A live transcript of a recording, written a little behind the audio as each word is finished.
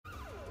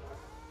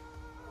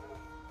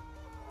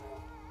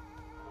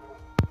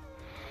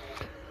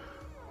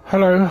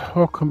Hello,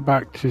 welcome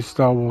back to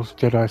Star Wars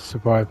Jedi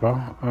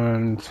Survivor,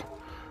 and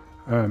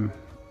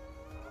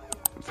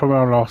from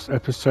our last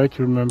episode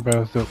you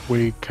remember that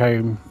we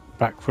came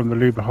back from the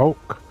Luba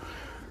Hulk.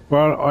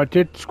 Well, I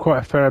did quite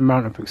a fair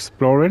amount of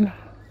exploring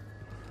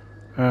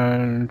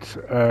and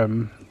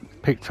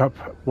picked up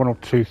one or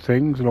two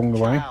things along the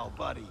way. Cal,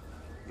 buddy.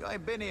 You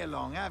ain't been here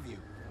long, have you?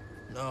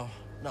 No,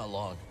 not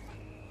long.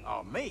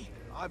 Oh, me?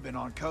 I've been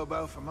on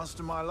Koboh for most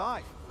of my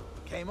life.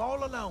 Came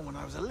all alone when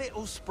I was a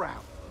little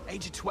sprout.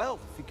 Age of 12,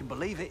 if you can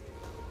believe it.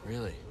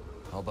 Really?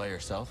 All by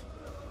yourself?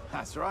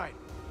 That's right.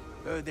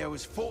 Heard there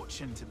was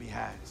fortune to be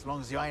had, as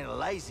long as you ain't a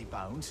lazy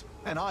bones.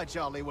 And I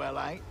jolly well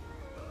ain't.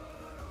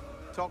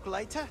 Talk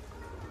later?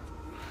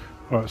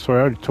 Right,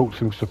 sorry, I only talked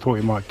to him because I thought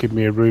he might give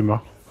me a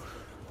rumour.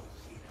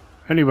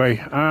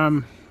 Anyway,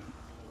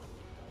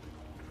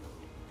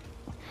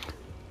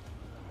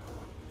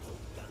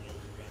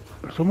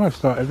 it's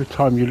almost like every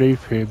time you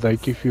leave here they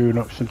give you an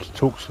option to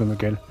talk to them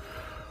again.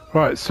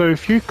 Right, so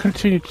if you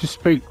continue to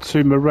speak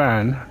to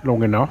Moran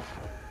long enough...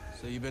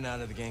 So you've been out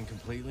of the game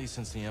completely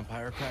since the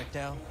Empire cracked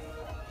down?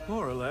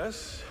 More or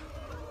less.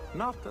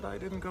 Not that I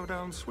didn't go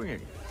down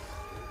swinging.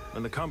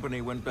 When the company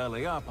went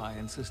belly up, I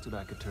insisted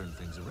I could turn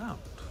things around.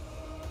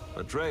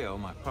 But Dreo,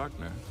 my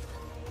partner,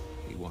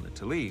 he wanted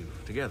to leave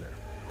together.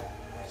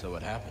 So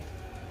what happened?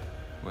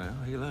 Well,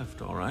 he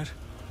left, all right.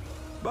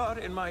 But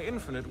in my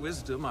infinite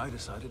wisdom, I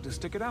decided to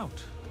stick it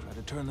out. Try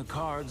to turn the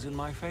cards in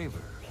my favor.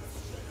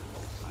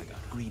 I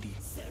got greedy.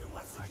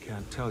 I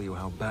can't tell you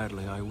how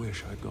badly I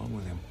wish I'd gone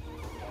with him.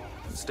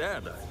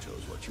 Instead, I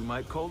chose what you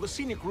might call the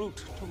scenic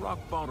route to rock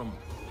bottom.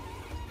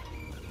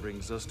 That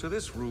brings us to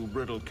this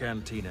rue-brittle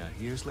cantina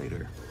years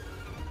later.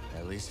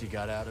 At least you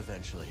got out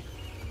eventually.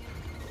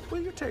 Will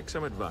you take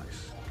some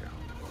advice, Cal?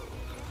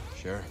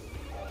 Sure.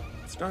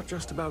 It's not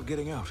just about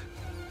getting out.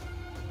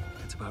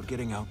 It's about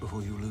getting out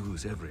before you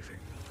lose everything.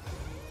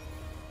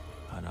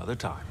 Another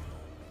time.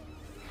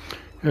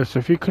 Yeah, so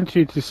if you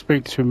continue to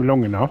speak to him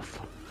long enough,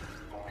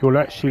 he'll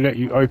actually let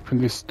you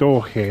open this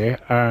door here,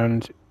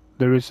 and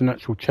there is an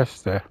actual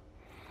chest there.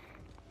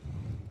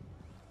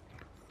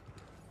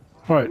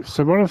 Right,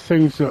 so one of the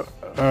things that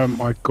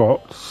I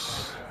got,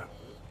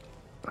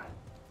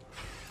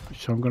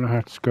 which I'm going to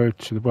have to go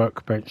to the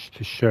workbench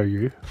to show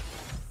you,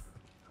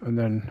 and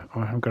then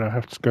I'm going to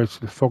have to go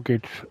to the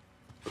fogged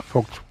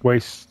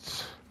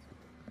wastes,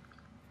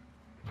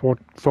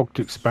 fogged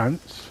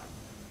expanse,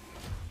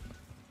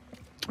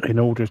 in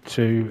order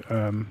to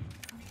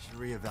Should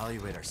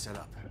reevaluate our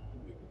setup.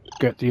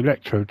 get the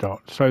electro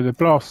dart. So the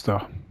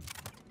blaster.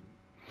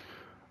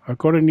 I've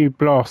got a new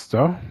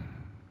blaster.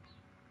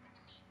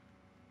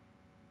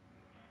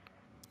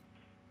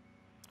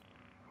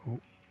 Oh.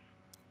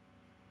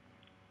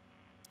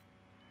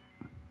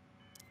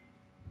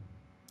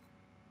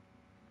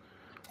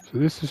 So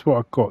this is what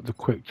I've got, the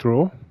quick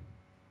draw.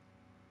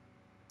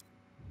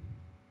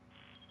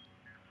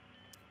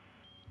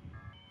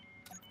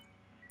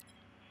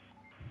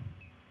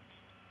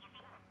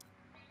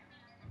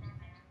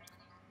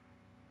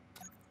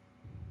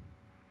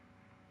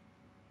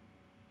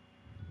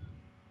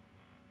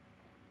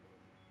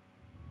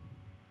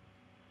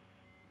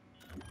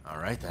 All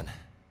right then.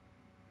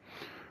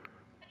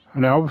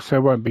 And obviously I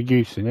won't be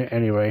using it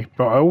anyway,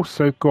 but I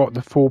also got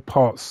the 4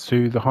 parts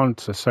to the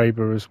Hunter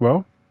Saber as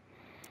well.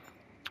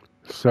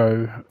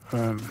 So,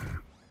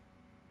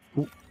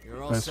 You're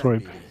all set, sorry.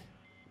 BB.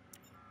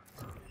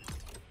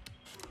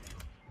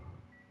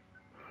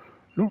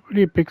 Not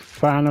really a big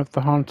fan of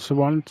the Hunter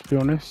one, to be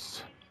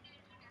honest.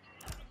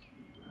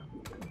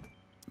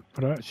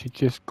 But I actually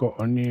just got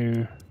a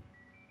new...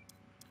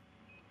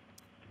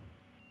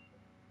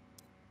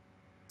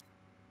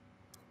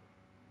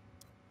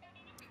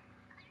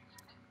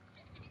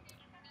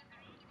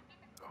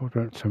 Oh,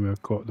 don't tell me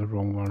I've got the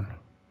wrong one.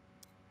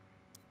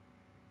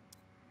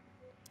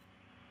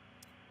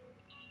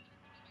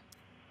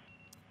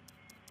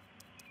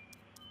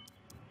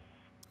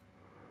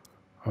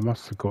 I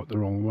must have got the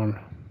wrong one.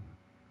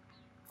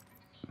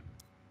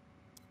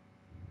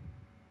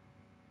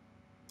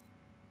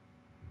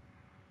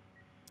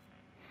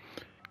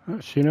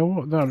 Actually, you know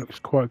what? That looks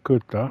quite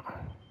good, that.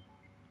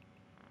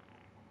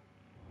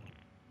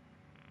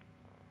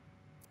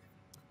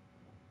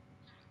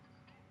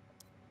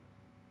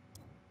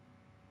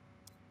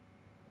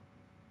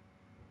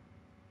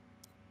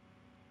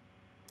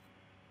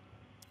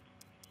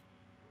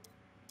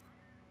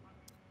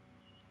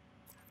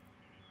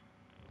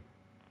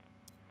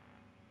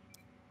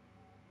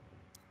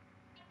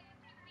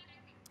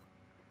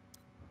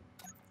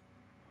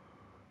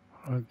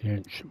 I like the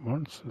ancient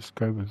ones. Let's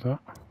go with that.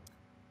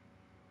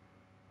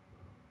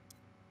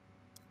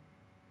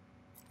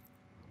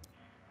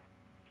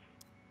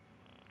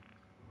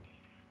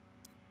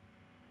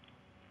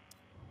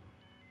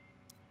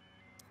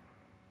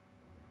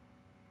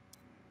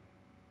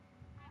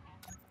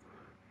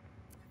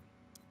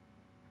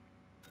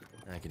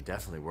 I can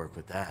definitely work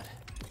with that.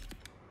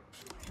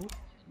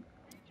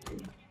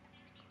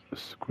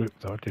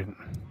 Script, I didn't.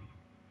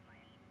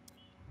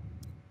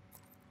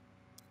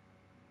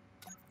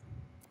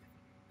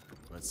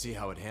 Let's see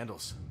how it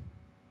handles.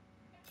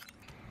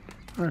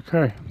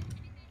 Okay.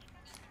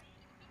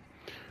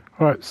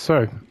 Right,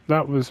 so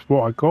that was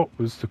what I got,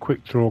 was the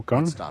quick draw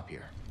gun. Let's stop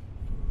here.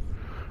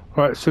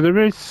 Right, so there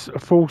is a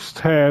false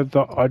tear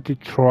that I did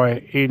try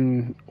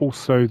in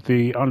also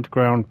the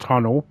underground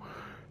tunnel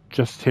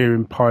just here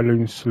in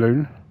Pyloon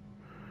Saloon,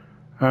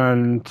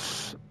 and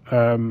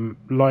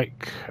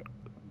like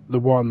the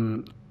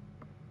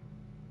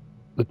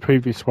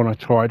previous one I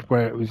tried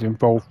where it was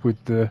involved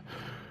with the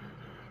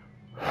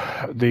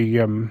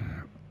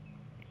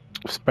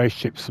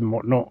spaceships and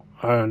whatnot,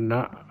 and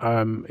that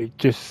it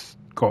just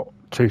got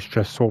too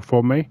stressful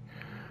for me.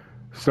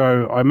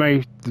 So I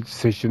made the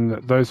decision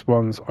that those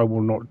ones I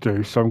will not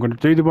do. So I'm going to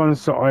do the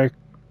ones that I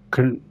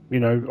can,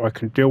 I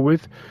can deal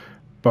with,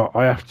 but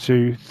I have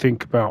to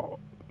think about,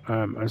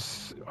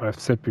 as I've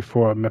said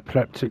before, I'm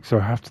epileptic, so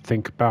I have to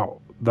think about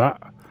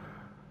that.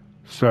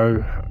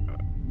 So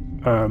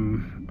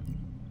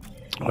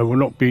I will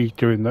not be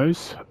doing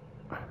those.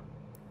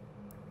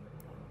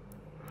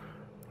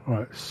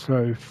 Right,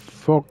 so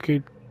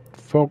fogged.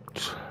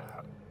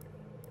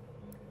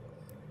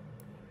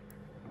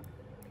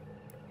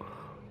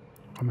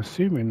 I'm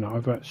assuming that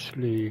I've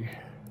actually...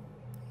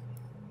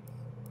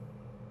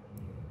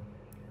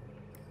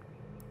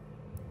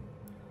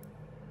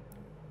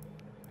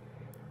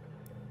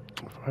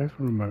 If I ever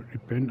remotely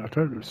been, I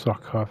don't look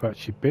like I've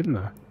actually been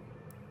there.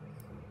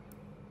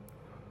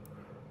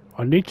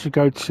 I need to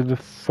go to the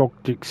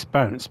fogged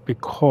expanse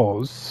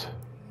because...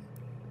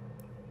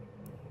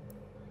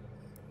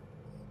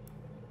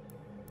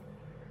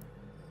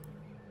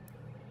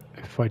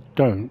 if I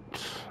don't,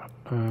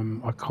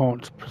 I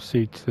can't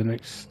proceed to the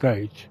next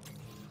stage.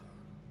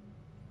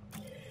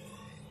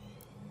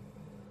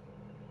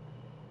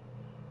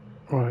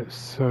 Right,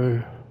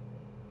 so...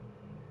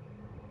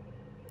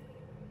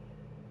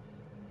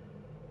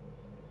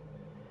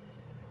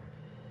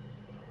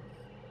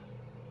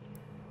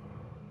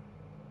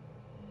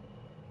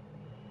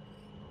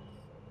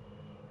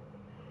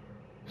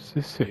 is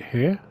this it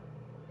here?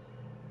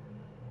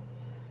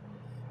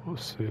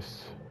 What's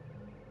this?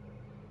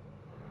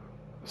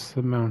 It's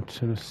the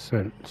mountain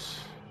ascent.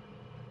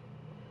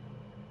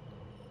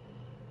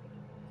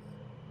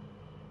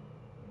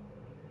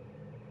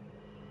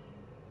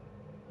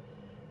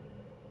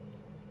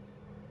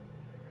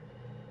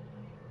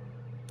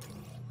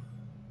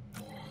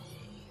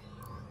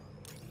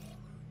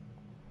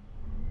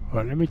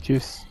 Right, let me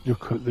just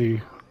look at the...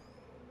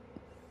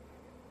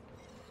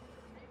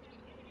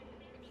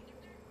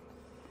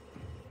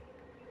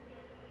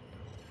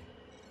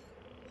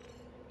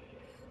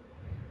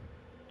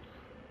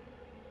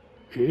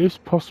 It is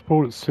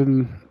possible it's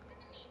in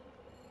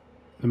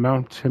the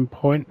mountain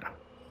point.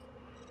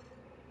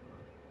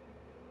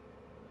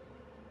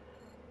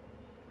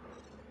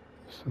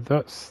 So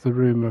that's the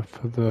rumour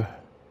for the...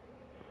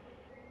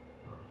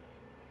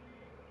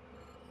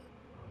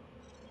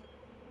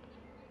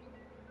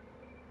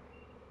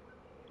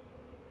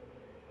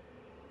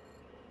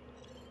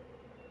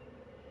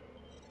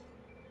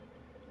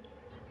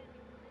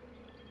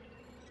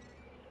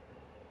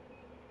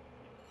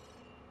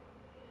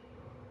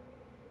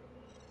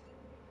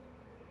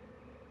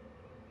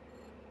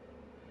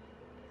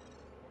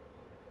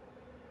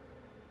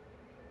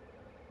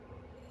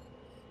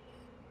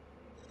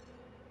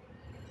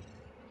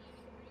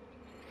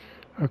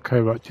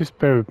 Okay, right, just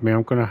bear with me.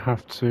 I'm going to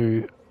have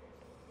to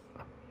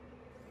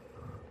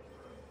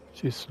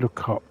just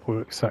look up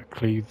where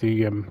exactly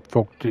the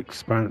fogged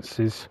expanse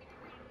is.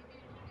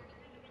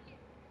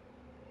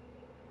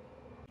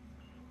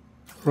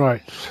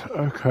 Right,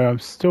 okay, I'm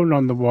still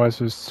none the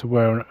wiser as to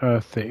where on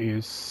earth it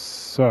is,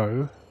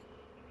 so...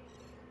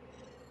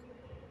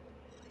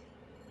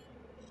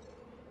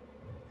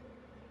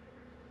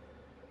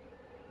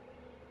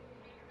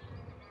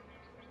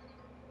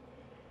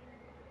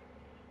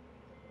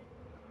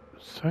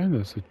 saying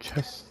there's a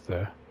chest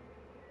there.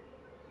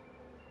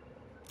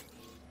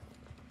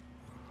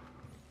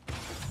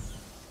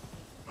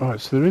 Alright,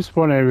 so there is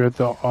one area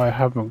that I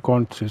haven't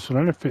gone to, so I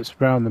don't know if it's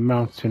around the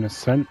mountain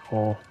ascent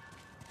or...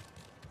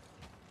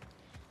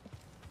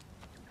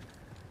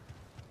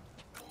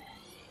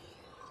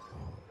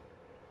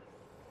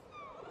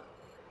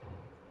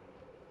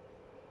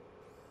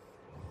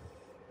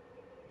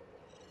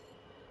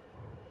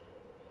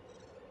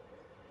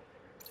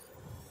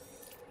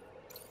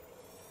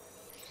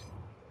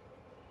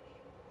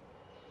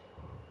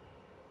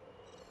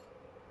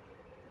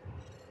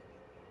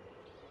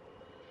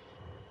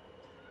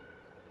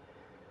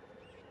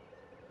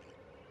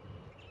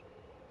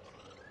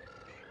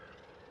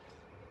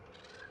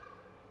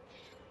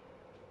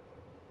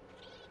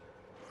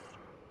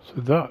 So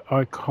that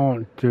I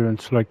can't do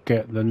until I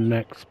get the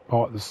next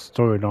part of the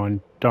storyline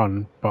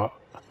done, but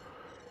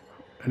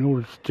in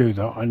order to do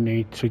that I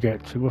need to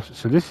get to...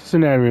 So this is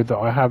an area that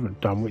I haven't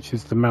done, which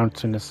is the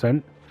mountain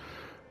ascent.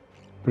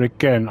 But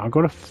again, I've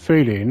got a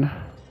feeling...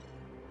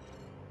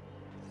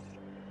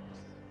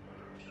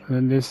 and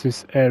then there's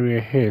this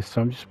area here,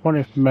 so I'm just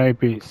wondering if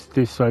maybe it's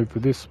this over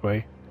this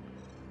way.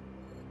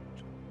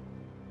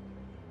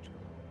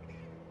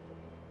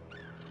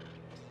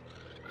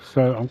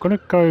 So I'm going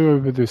to go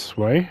over this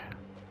way.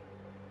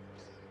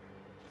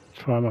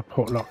 Try my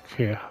potluck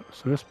here.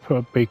 So let's put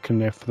a beacon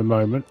there for the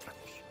moment.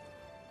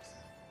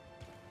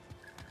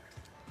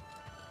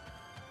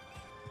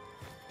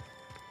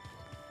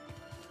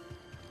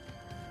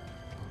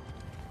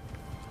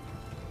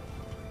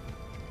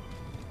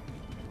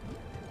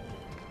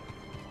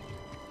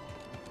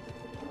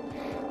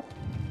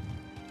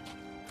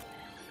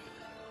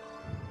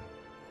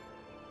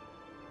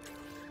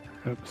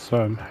 Yep, so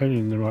I'm heading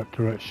in the right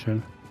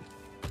direction.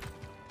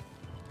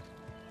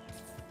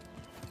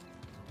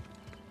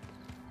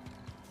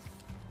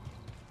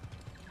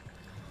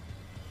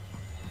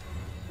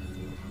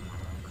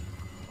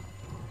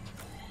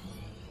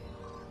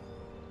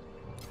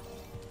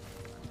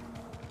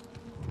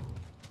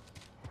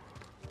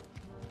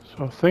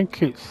 So I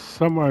think it's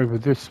somewhere over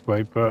this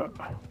way, but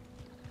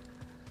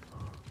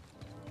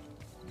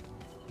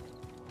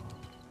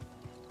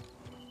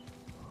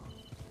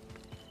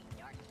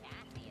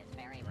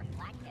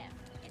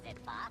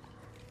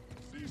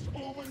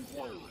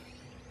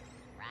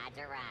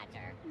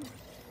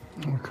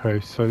okay,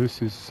 so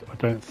this is, I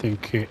don't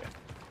think it.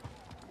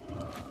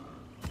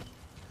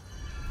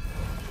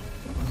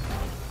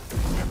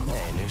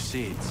 Hey, new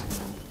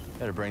seeds.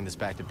 Better bring this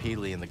back to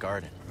Peely in the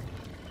garden.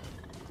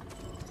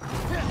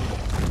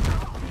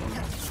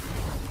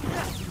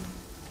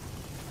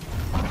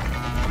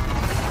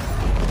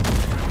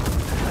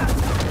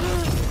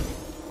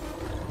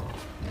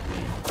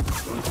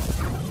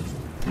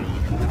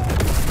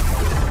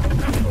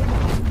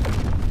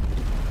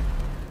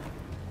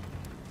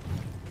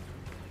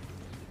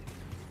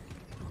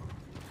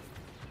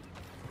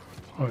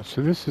 Right,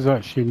 so this is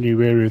actually a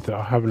new area that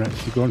I haven't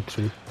actually gone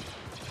to.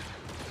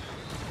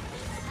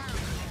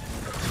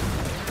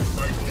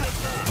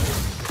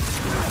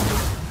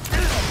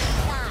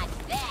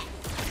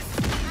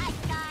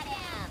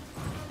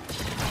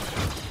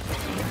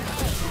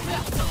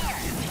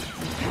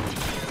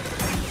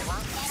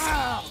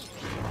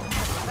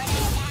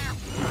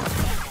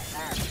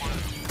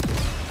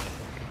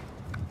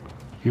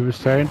 You were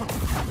saying?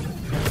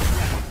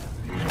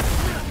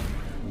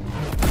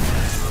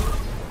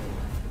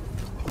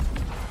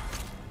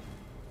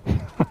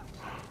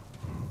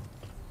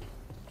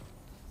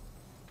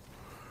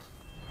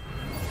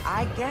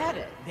 I get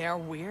it. They're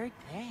weird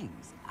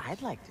things.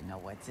 I'd like to know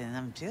what's in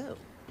them too.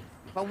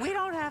 But we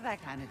don't have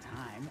that kind of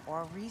time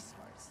or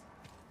resource.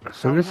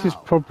 So this is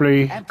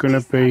probably going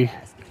to be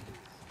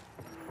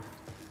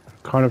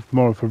kind of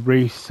more of a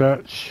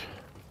research.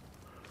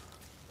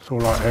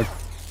 Sort of like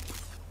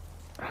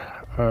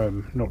a,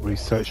 not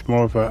research,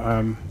 more of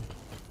a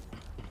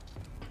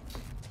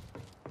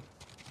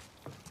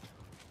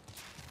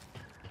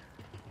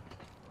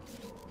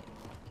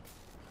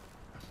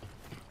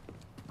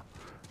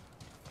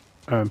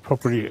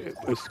probably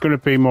it's going to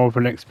be more of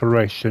an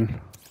exploration.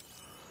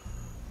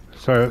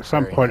 So at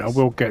some point I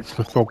will get to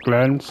the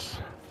Foglands.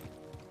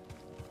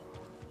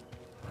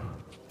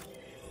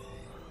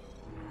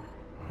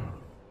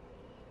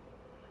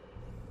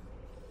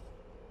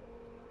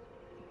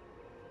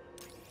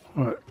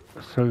 Right,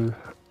 so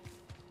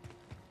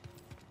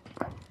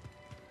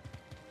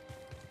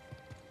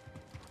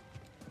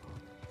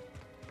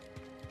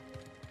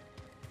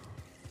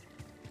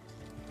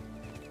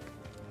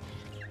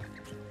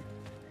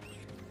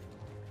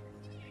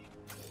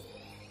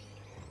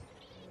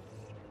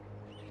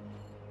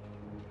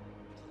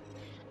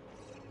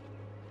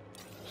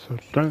I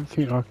don't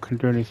think I can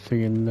do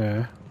anything in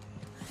there.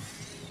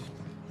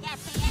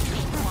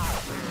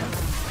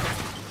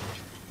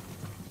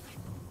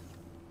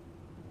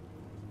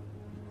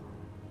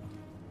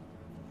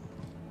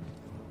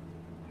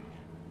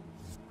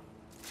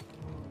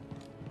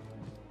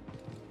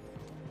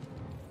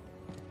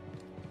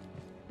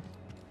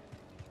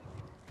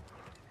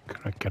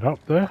 Can I get up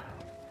there?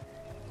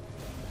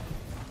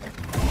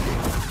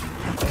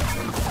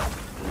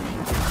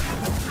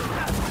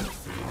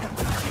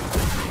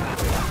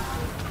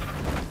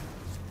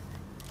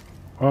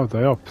 Oh,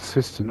 they are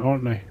persistent,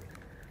 aren't they?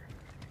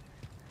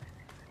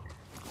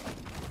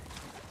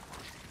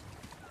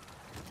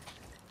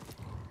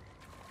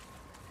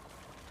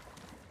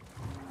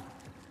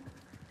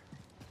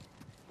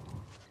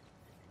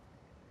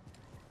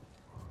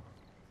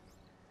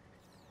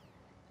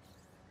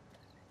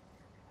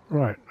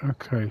 Right,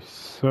 okay,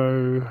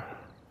 so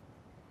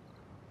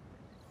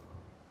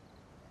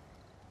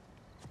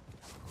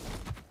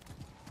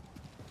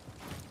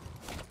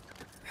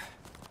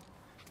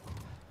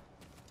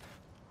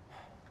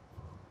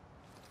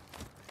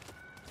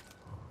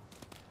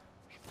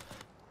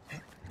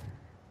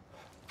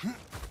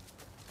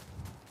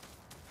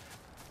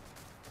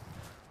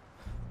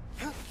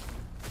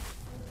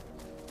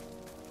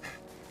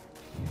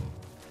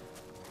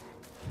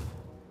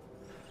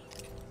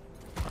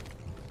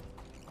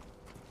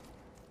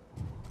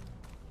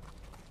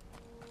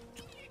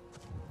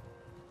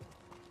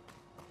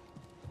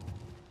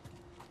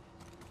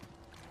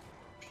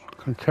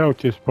I can tell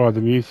just by the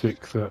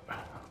music that...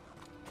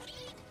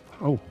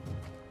 Oh.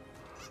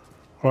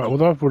 Right,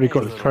 although I've already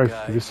got the trophy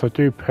for this, I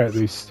do pet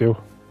these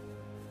still.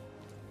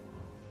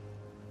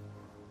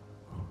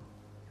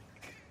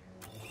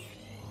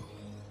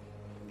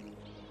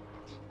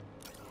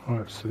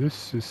 Right, so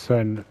this is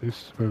saying that this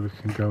is where we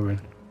can go in.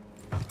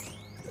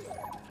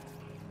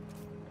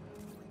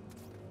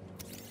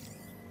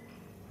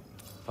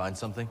 Find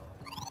something?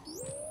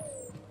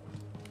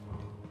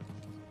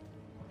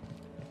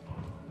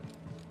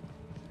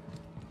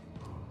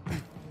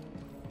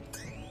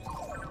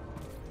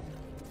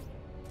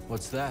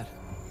 What's that?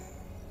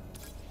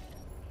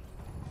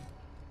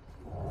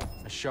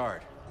 A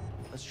shard.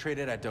 Let's trade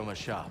it at Doma's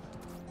shop.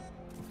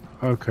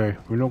 Okay,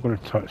 we're not going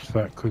to touch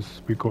that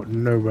because we've got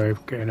no way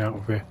of getting out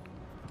of here.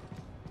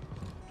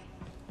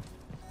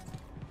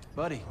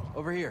 Buddy,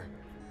 over here.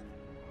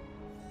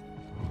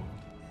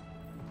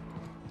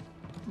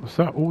 Was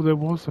that all there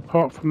was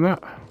apart from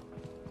that?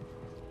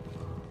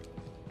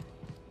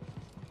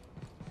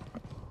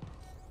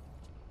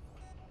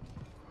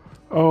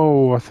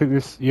 Oh, I think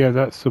this, yeah,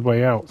 that's the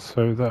way out,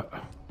 so that...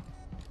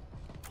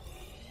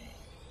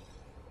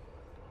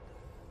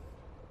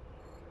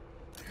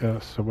 Yeah,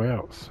 that's the way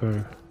out,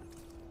 so...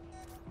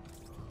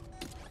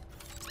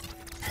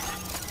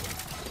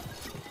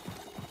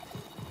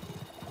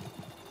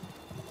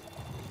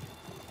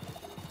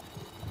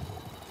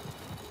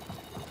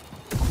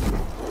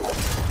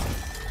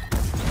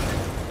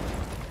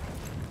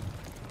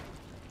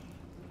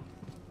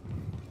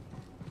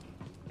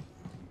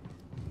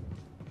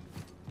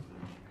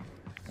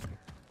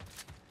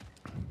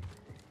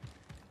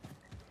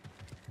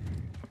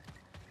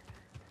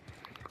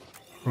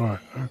 Right,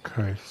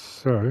 okay,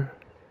 so...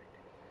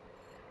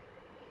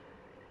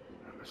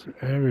 There's an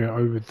area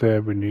over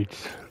there we need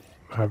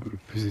haven't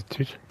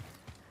visited.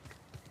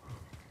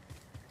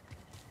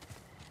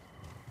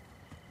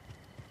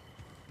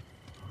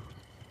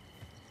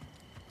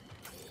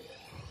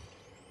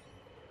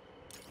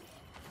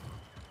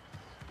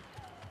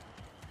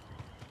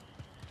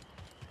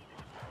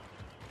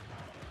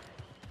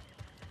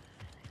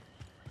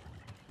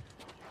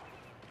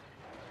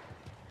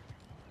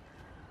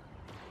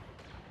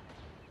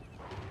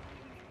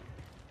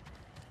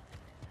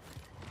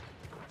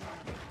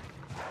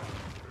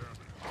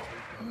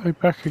 Are they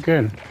back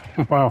again?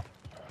 Wow.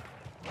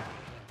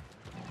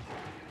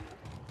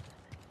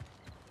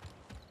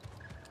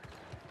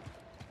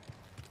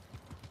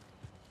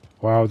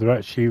 Wow, they're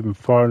actually even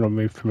firing on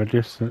me from a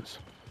distance.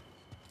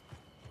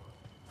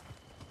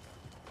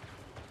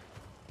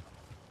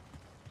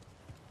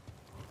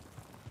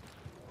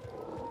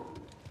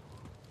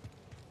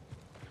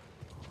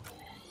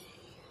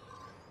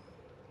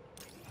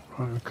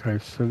 Right,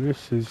 okay, so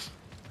this is,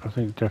 I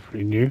think,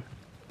 definitely new.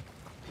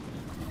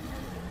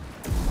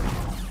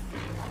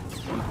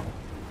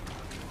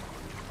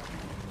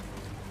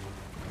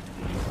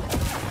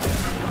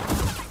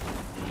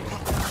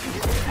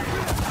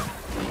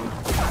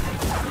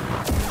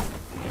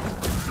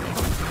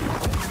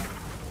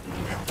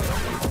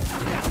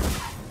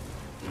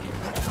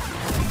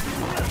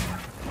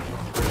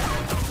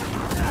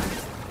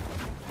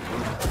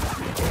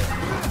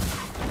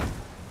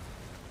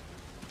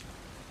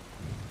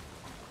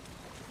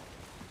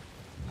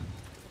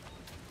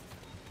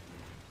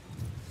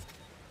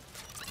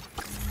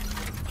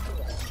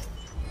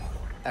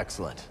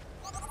 Excellent.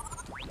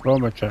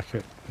 Armor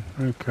jacket.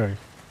 Okay.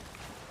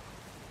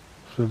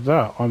 So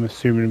that, I'm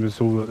assuming, was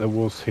all that there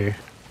was here.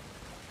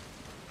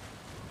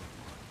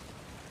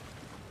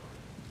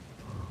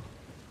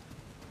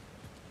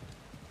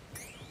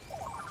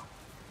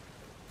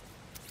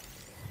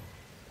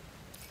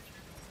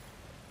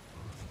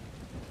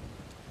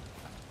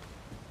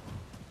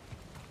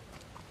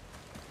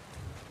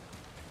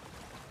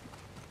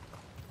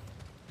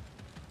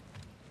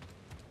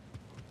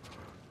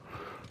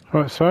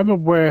 Right, so I'm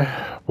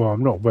aware, well,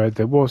 I'm not aware,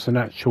 there was an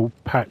actual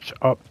patch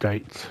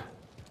update.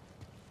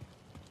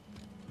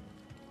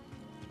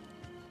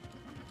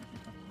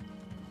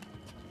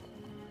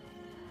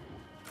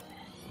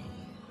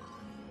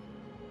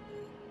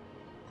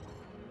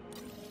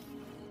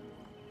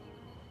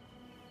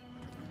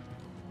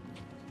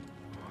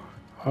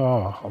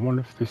 Ah, I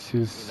wonder if this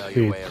is You know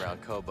hid. your way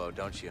around Koboh,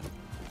 don't you?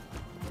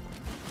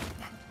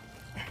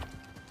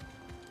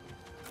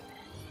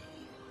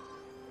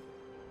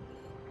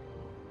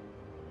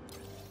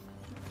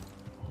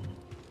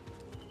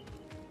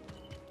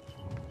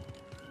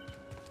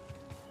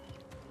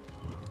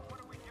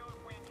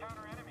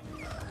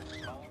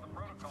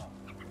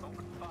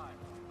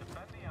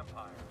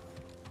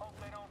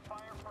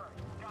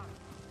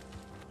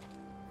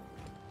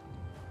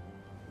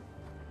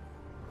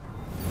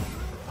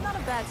 Not a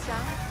bad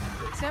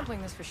sound.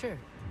 Sampling this for sure.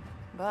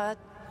 But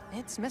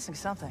it's missing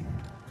something.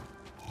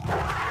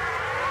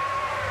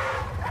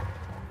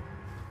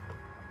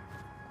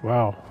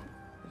 Wow.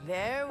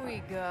 There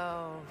we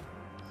go.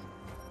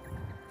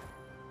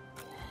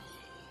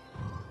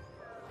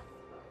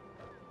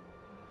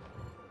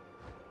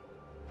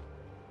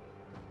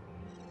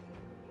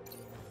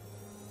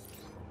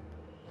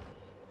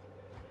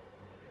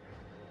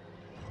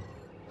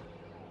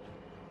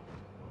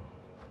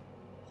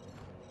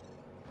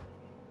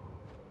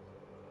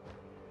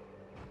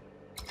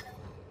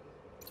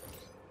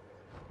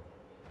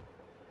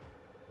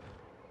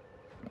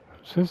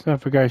 says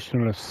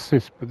navigational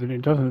assist, but then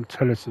it doesn't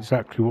tell us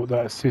exactly what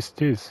that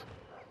assist is.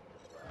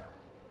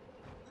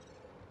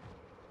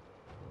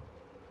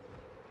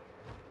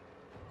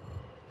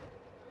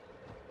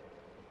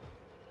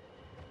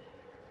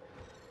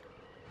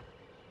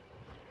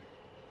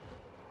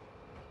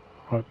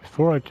 Right,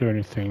 before I do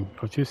anything,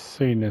 I've just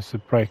seen there's a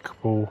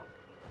breakable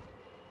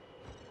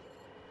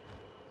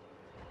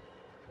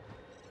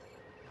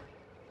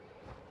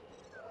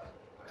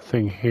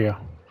thing here.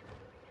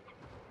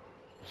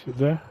 Is it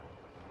there?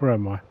 Where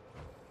am I?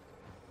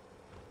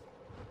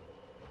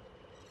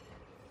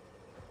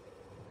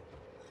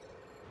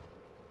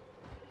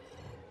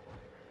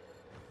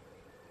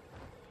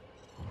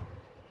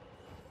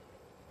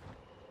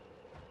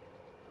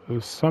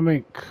 There's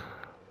something.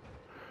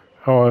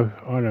 Oh,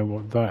 I know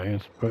what that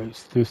is, but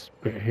it's this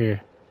bit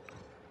here.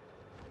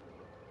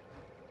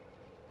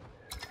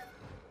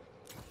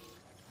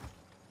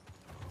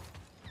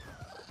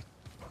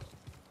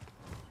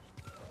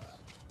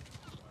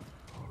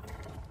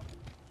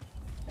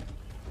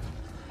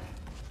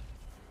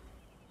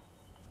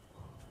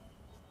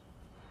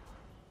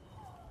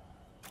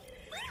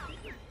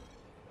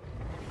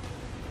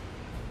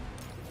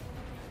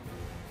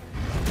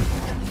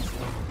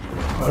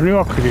 I knew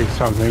I could hear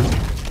something.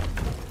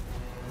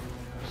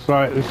 It's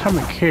like there's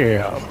something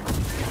here.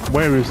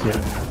 Where is it?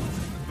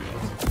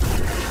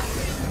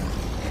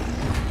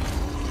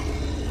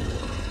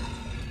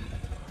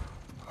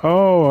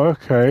 Oh,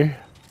 okay.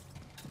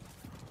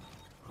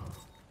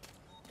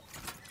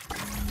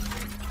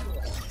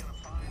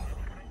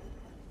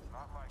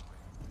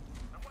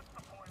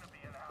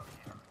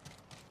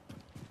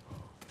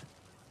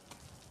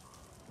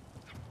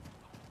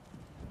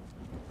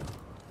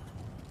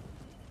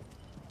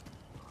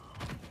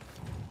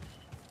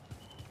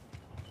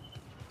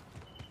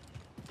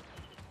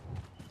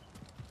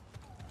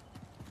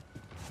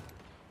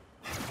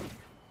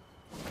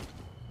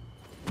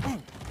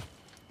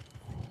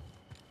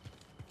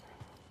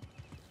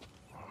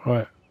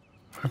 Right,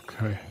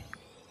 okay.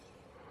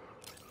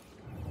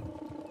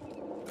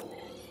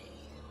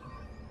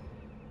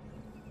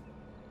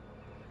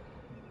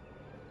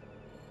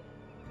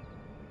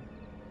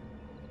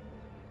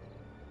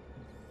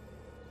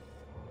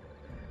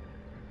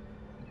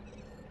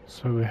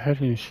 So we're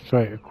heading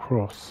straight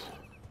across.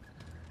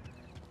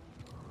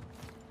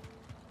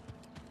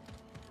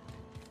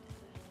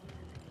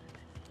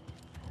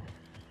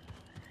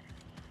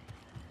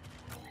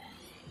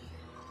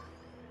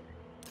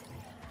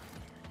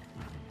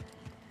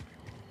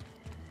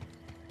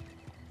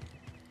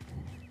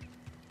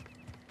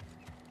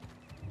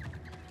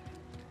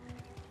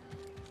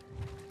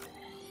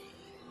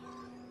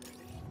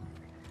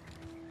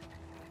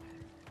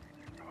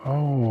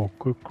 Oh,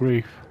 good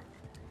grief.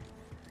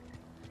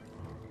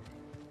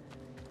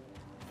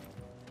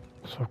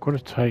 So I've got to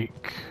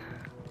take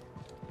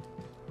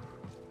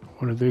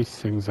one of these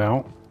things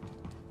out,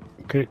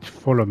 get it to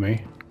follow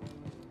me.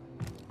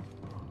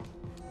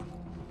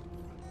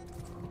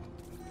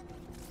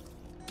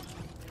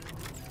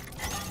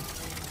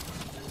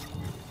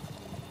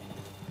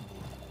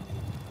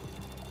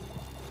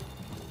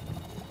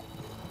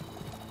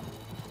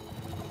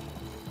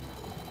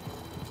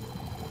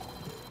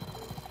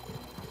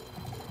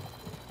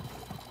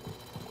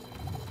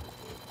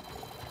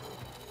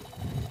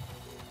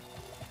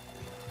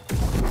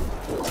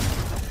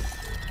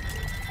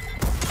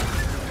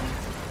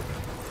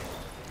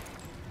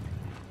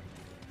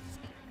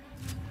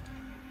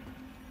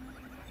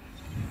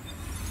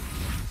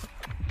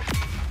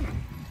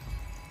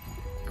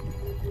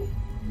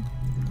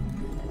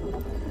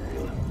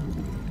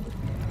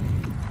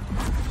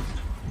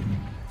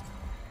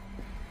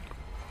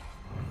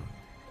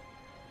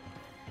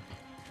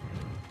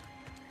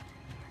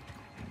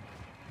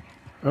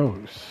 Oh,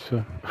 it's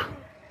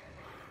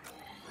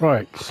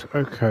right,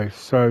 okay,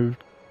 so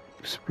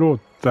explored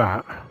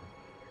that.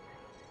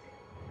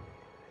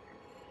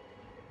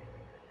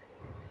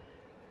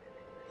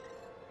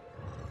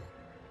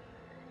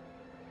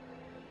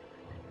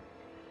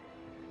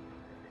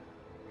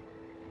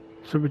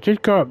 So we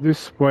did go up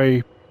this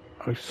way.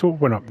 I sort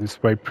of went up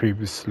this way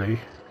previously.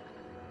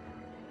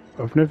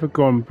 I've never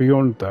gone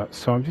beyond that,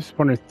 so I'm just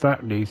wondering if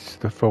that leads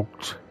to the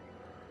fogged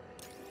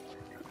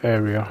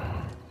area.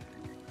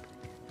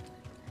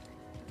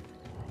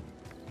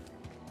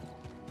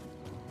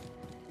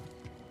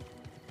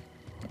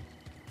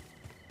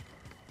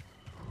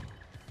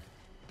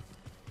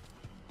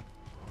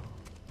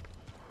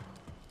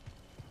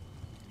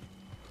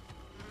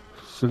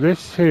 So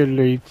this here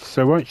leads,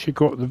 so once you've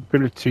got the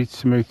ability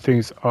to move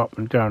things up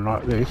and down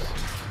like this,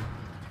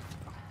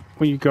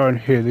 when you go in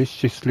here, this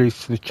just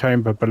leads to the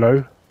chamber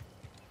below,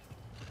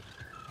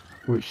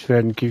 which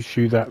then gives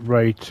you that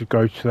ray to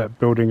go to that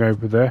building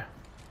over there.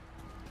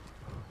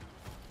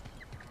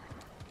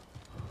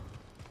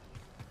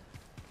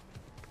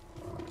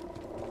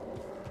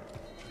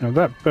 Now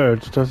that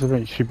bird does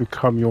eventually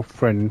become your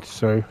friend,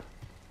 so...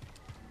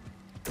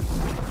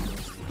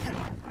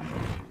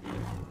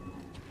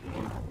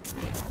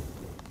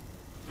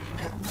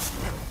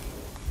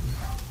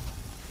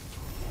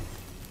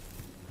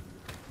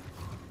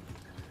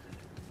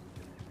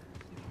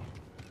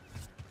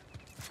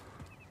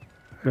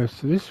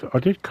 So this, I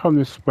did come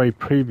this way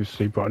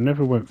previously, but I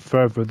never went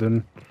further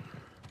than,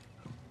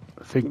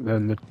 I think,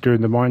 than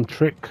doing the mine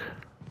trick.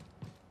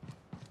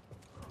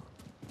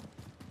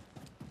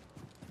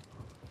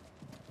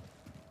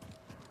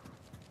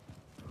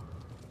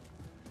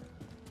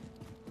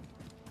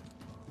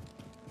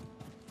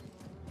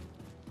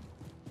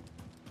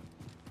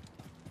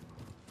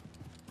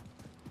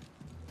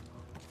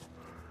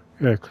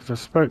 Yeah, because I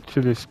spoke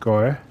to this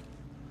guy.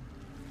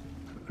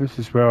 This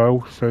is where I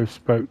also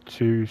spoke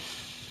to...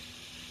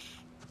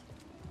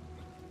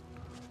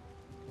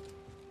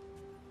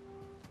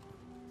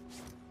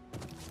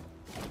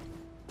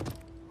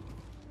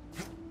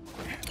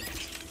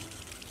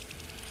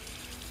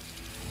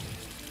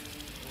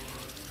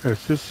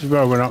 Yes, this is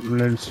where I went up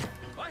and then...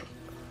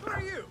 Who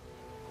are you?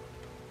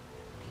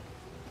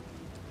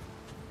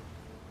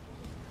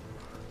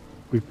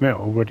 We've met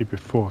already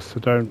before, so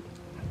don't...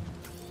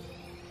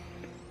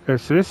 Yeah,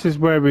 so this is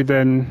where we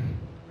then...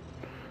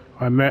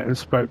 I met and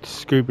spoke to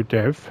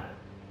Steve,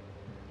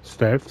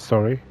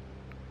 sorry.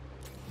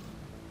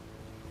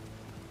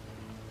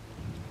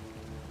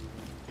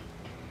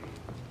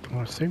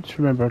 I seem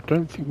to remember, I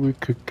don't think we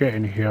could get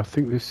in here. I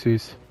think this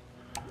is...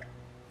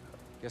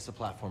 Guess the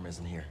platform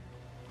isn't here.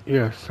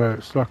 Yeah, so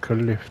it's like a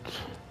lift.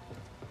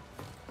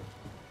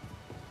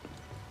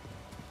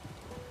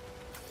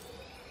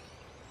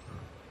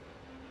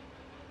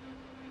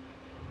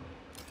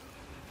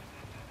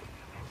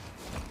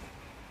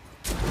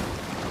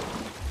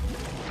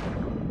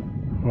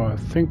 Right, I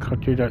think I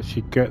did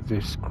actually get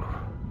this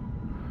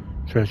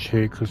treasure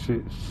here because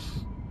it's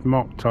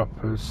marked up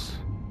as...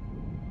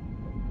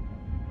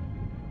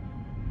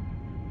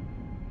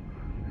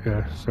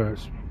 Yeah, so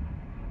it's...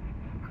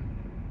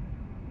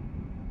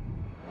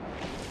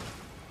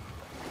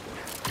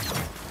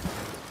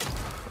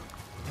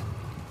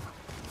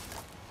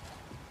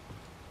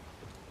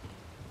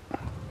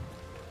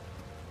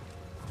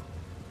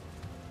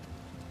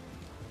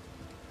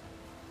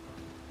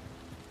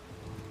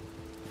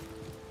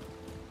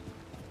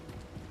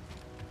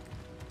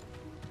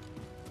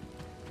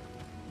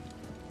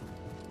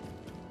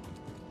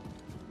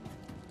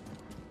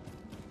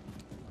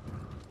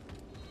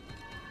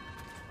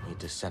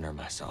 To center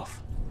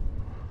myself.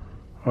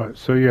 Right,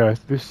 so yeah,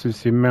 this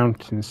is the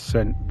mountain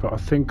scent, but I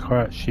think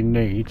I actually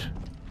need...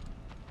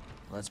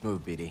 Let's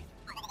move, BD.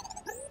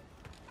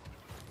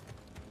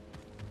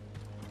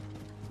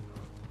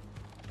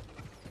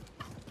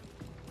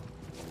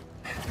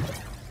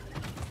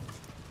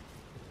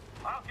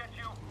 I'll get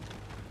you.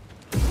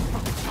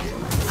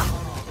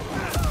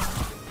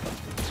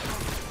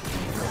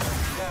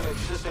 Damage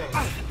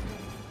sustained.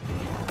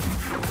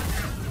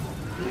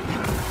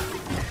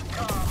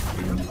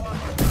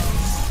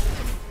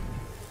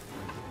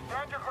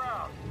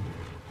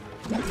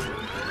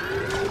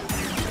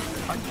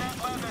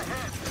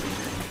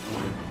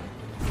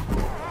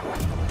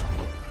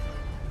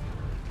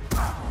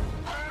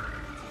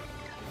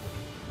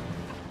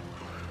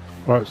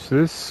 Right, so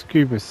this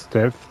scuba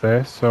Steve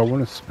there, so I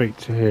want to speak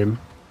to him.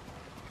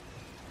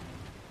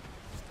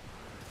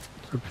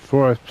 So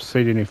before I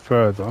proceed any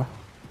further...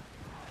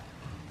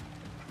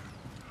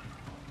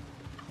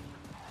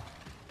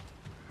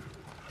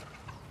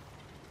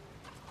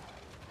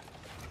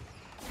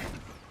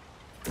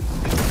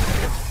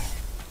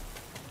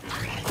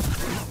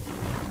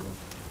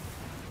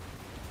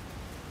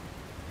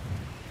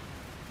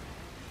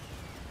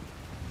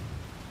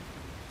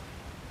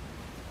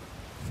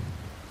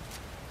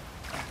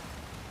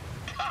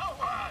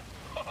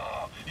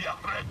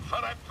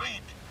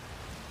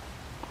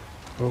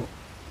 Oh,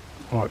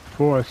 right,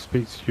 before I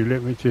speak to you,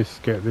 let me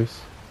just get this.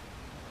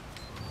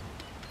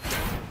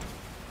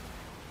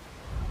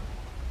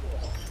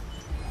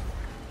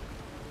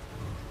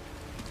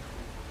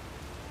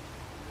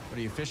 What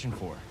are you fishing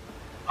for?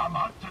 I'm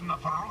hunting the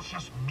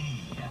ferocious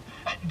me.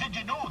 Did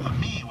you know the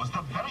me was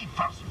the very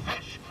first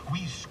fish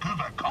we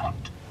scuba caught?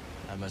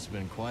 That must have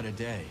been quite a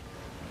day.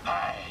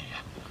 Aye,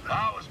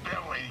 I was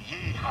barely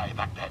yee-high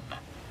back then.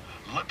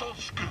 Little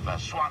scuba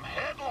swam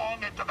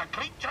headlong into the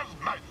creature's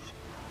mouth.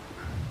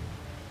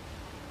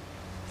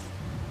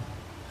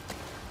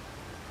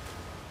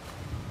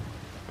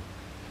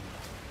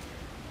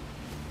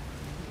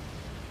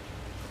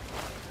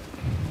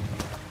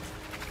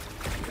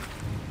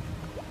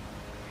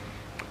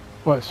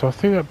 Right, so I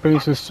think that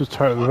brings us to a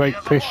total of 8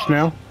 fish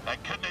now. I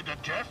couldn't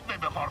digest me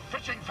before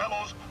fishing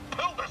fellows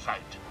pulled us out.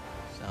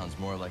 Sounds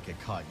more like it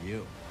caught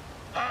you.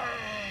 Aye,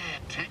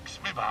 it takes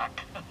me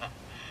back.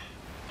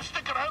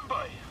 Stick around,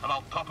 boy, and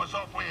I'll top us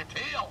off with a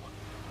tail.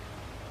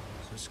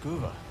 So,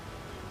 Scuba,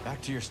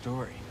 back to your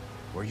story.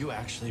 Were you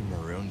actually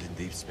marooned in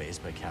deep space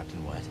by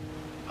Captain Wet?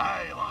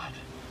 Aye, lad.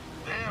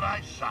 There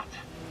I sat,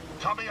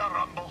 tummy a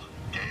rumble,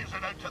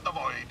 gazing out at the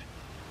void.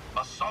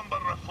 A somber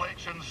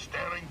reflection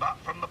staring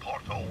back from the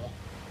porthole.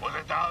 Was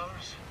it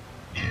hours?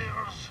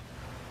 Years?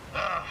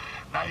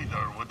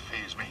 Neither would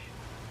faze me.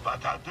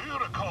 But I do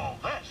recall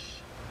this.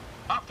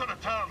 After a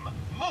term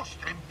most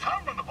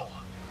interminable,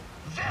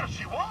 there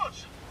she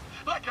was.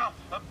 Like a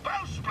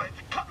bowsprit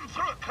cutting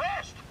through a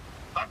crest.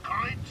 A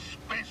great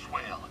space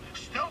whale.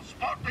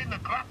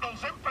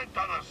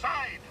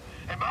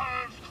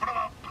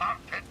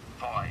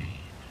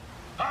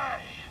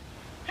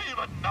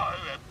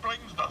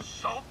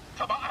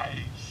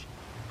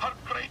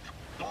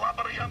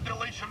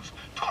 undulations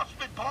tossed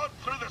me bod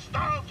through the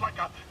stars like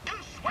a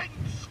goose-winged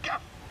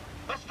skiff.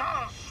 The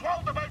stars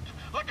swirled about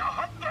like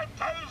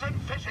 100,000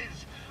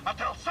 fishes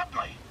until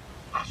suddenly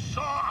I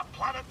saw a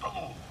planet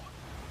below.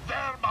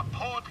 There my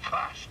pod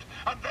crashed,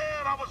 and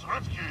there I was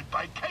rescued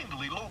by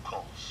kindly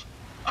locals.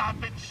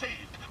 I'd been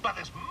saved by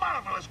this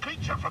marvelous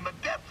creature from the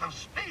depth of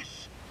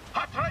space.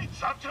 I tried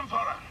searching for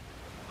her.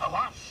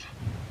 Alas,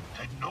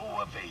 to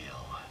no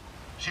avail.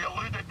 She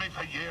eluded me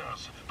for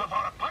years before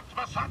I packed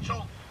my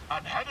satchel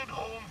and headed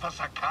home for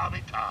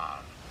Sakami Tar.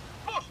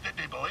 Most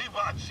didn't believe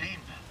what I'd seen.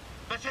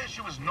 They say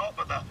she was not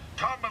but the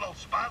terminal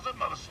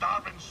spasm of a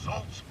starving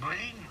salt's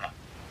brain.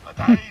 But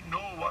I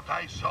know what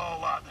I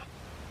saw, lad.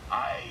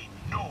 I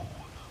know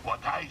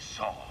what I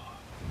saw.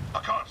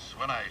 Of course,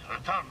 when I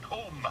returned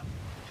home,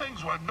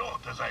 things were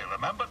not as I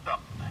remembered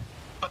them.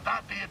 But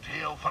that be a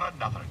tale for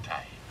another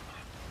time.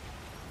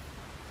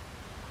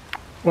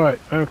 Right,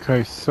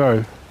 okay,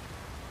 so...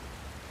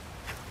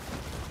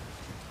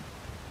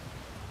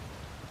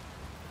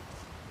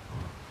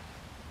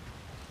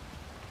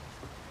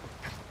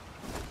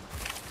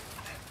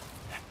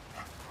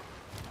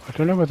 I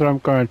don't know whether I'm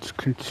going to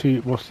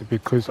continue, what's it,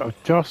 because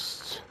I've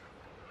just...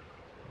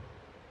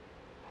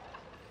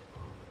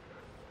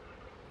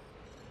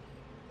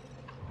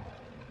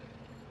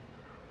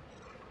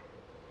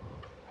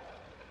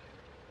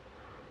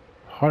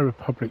 High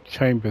Republic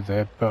chamber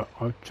there, but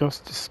I've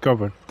just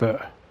discovered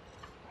that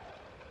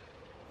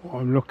what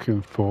I'm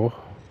looking for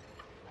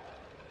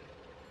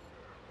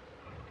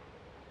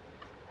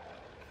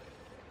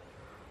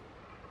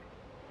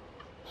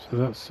so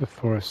that's the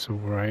forest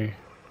array.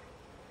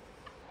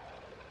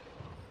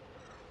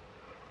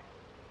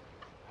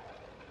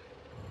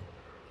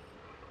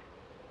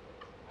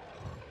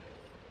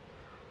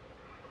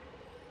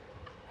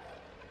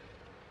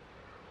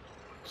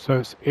 So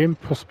it's in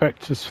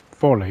Prospectus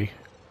Folly.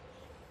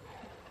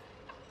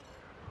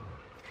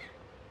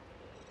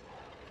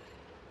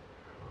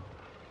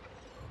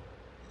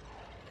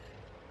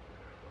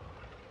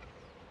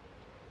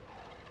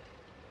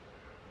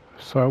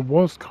 So I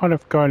was kind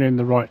of going in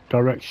the right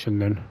direction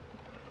then.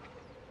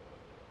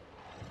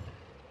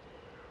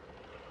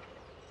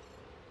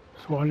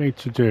 So what I need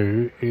to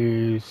do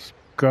is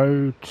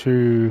go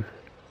to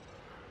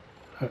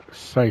a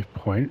save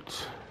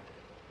point.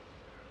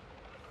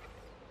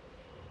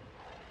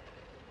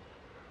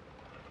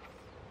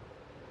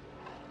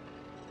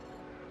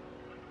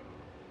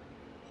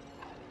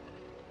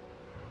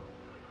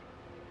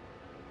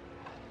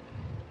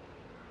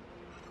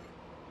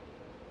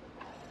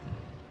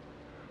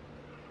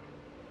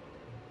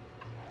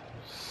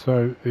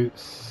 So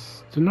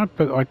it's not,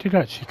 but I did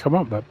actually come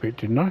up that bit,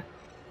 didn't I?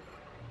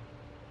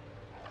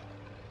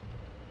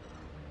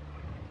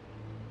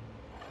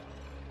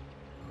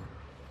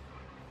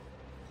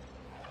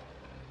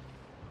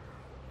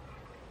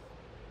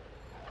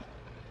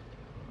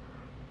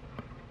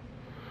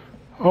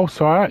 Oh,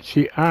 so I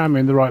actually am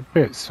in the right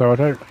bit, so I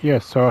don't, yeah,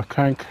 so I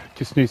can,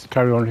 just needs to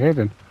carry on here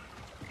then.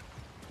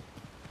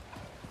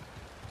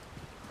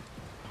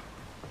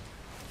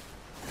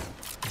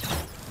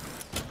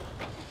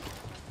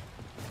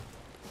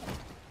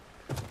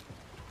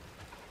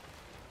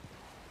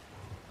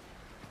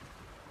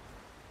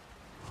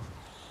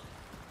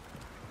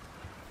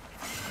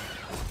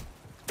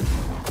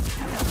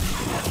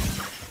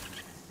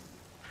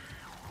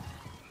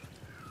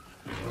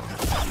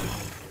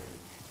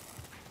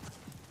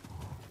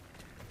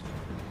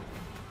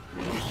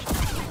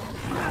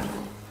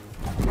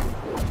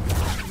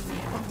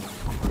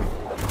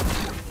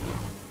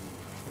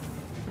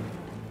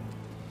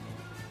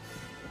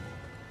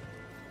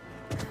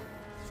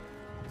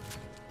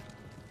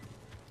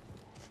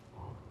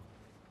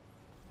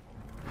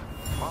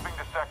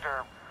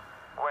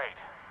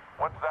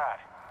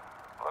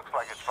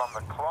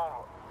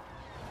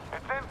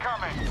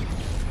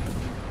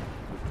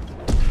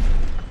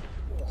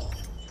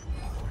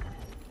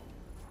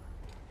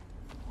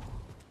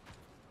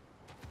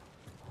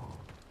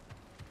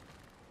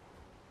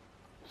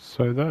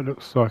 So that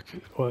looks like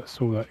well,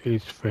 that's all that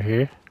is for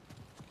here.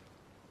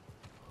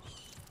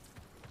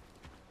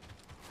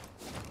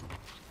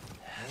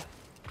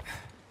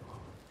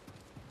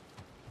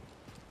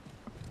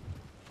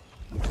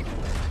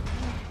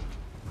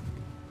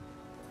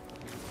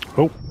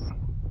 Oh.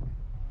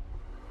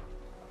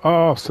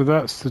 Oh, so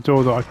that's the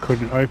door that I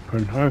couldn't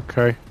open.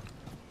 Okay.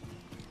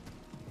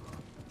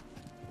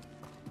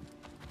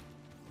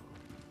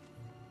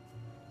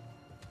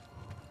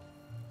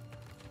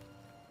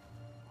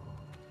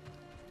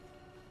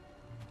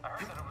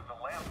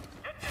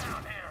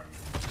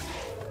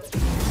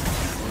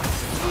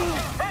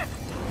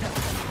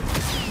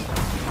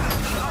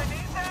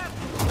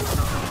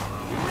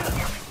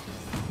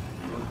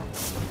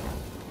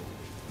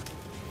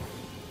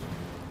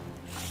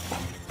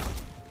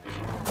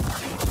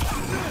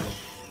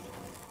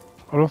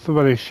 I love the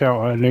way they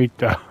shout, I need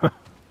that.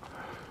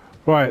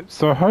 Right,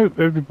 so I hope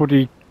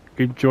everybody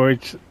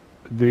enjoyed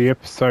the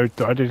episode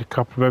that I did a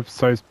couple of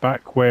episodes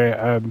back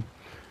where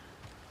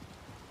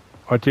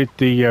I did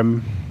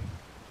the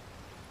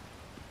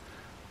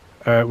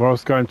where I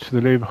was going to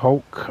the Luber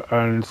Hulk,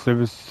 and there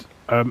was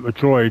a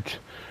droid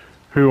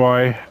who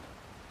I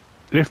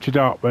lifted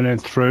up and then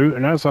threw,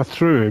 and as I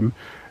threw him,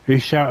 he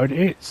shouted,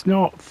 "It's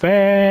not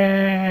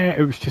fair!"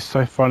 It was just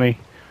so funny.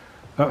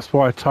 That's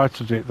why I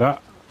titled it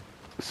that.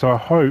 So I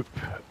hope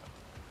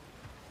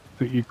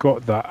that you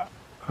got that.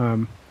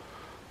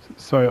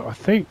 So I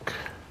think...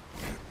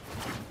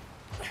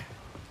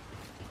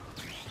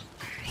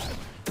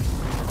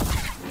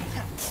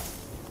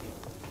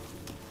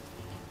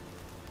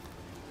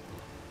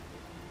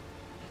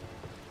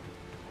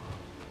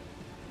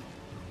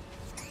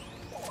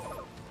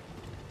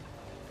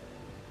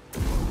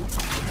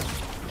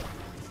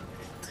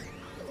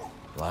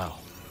 Wow.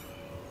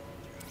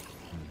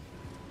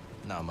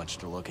 Not much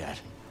to look at.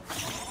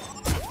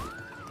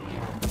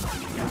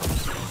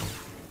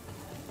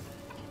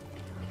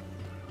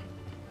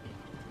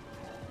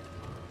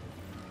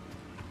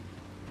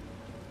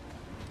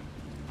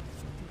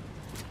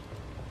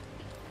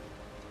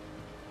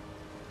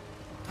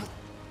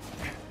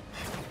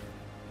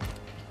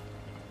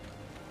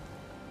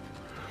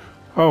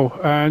 Oh,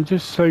 and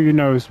just so you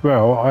know as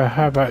well, I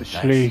have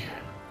actually... Nice.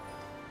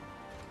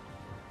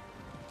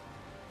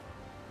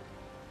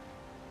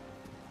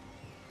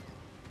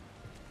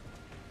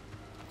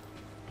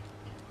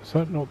 Is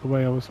that not the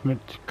way I was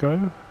meant to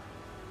go?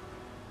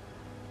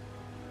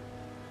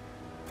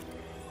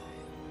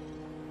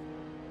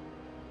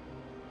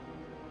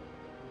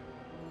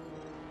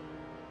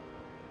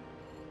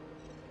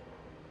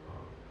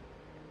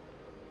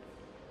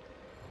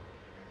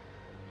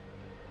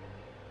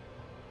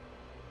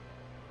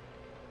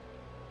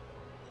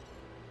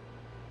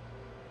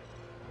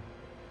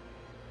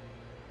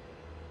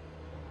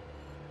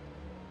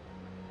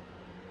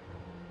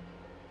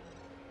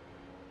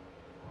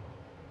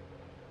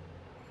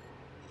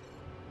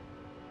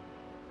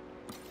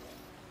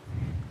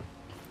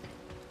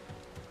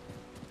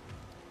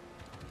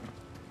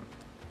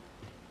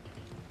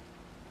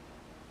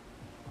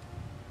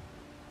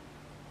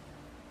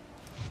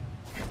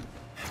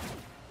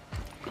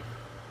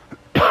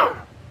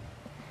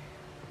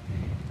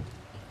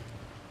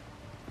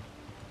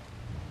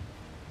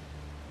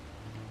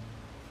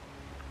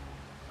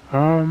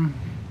 A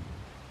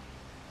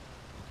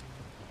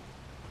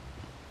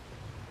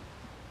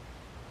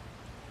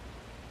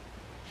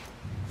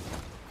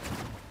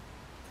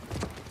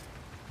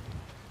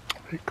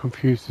bit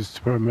confused as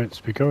to where I'm meant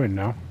to be going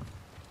now.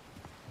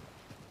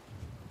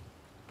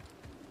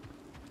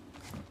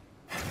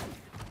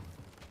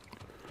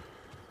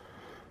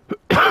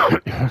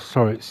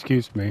 Sorry,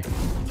 excuse me.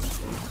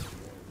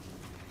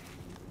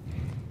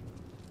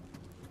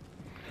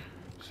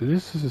 So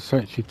this is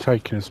essentially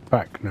taking us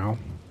back now.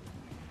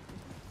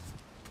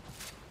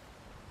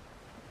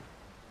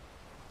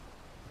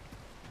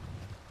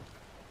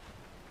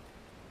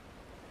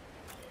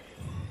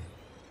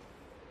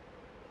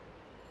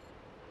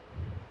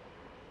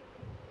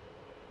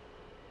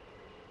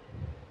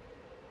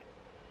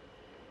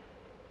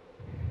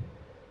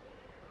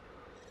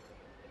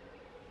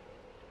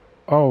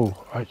 Oh,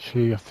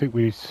 actually, I think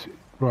we need to,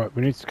 right,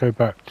 we need to go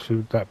back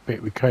to that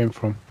bit we came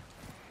from.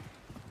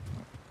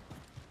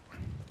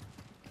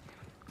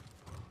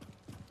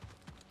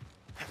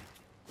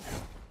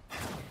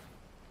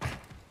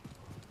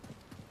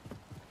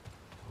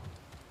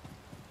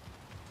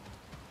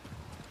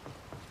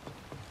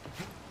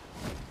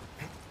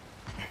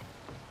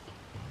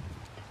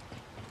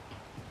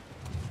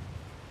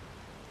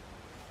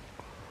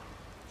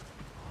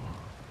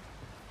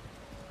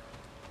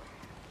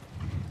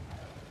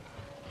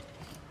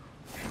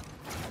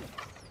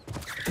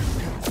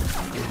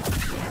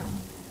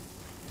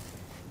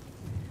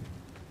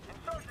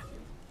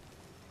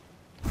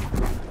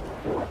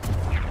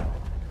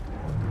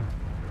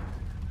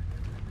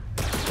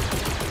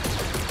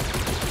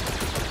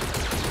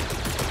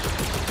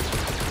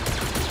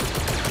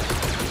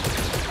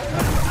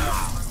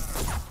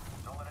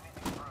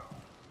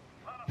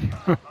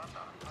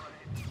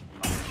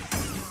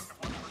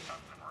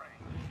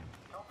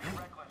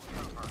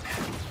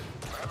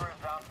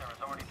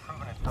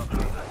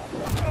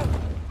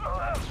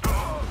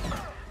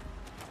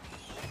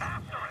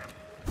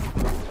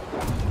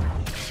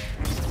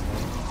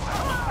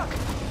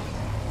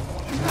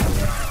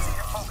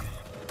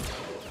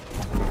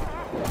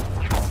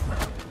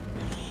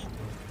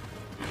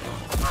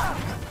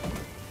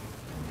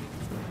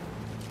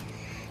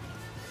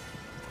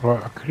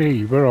 Right, I can hear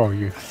you. Where are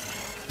you?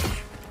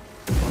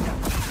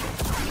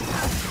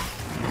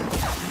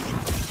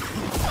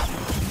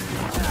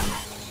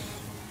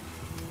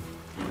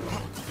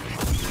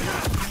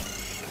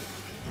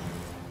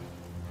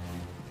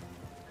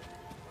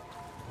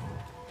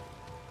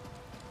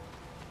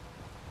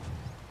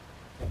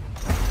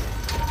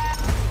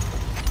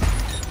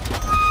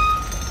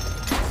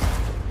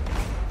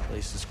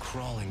 Place is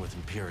crawling with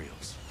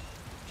Imperials.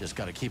 Just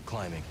gotta keep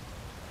climbing.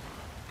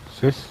 Is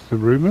this the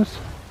rumors?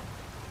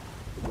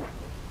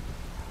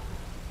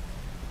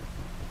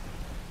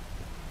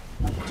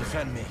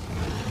 Defend me.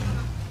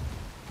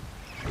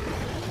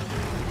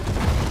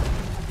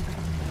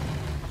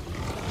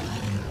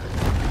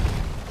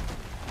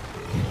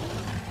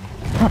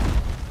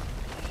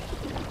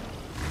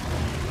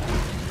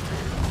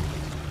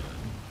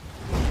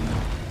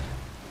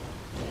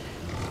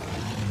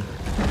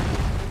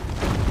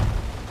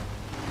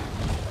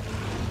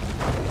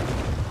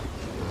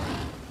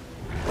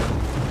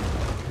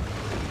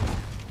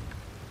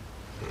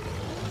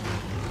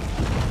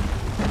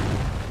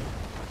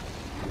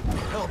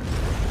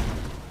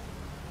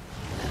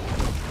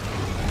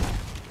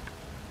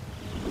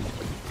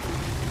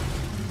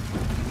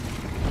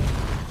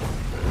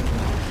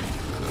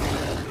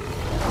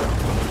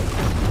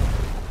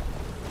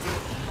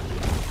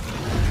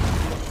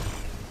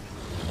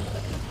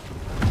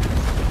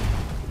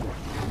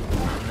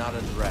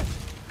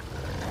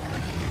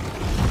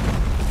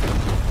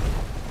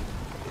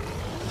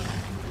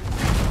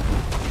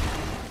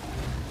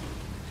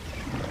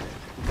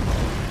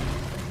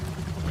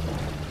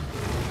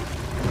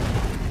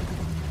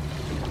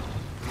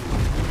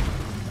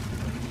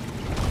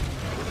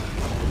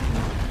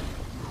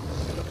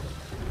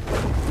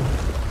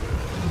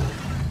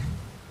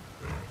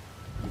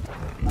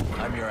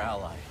 your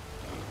ally.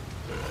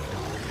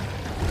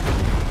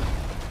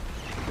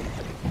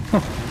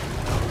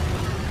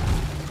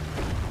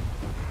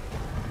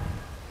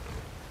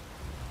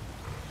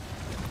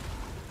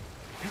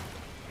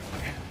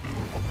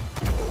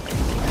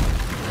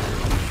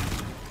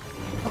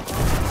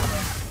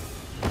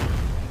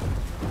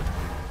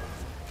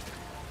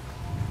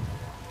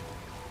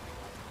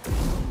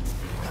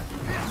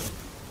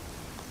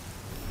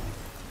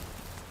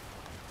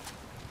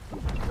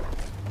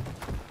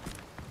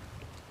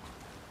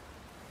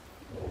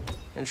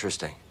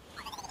 Interesting.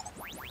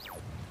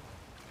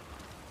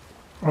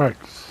 Right.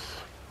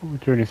 Will we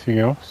do anything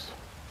else?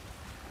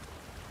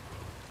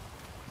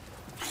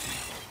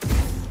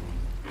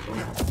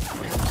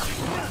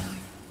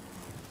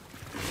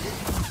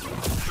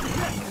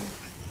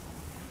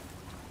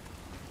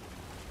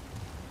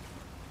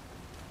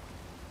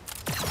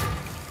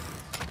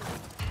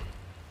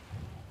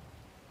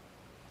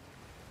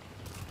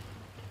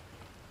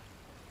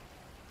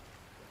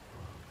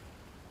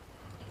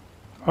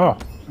 Oh,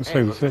 so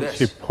Hey, look at let's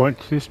see this. point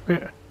to this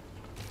bit.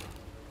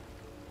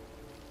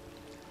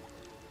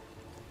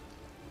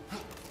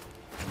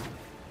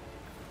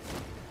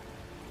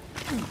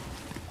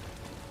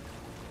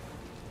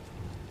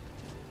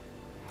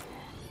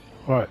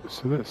 Right,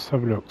 so let's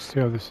have a look,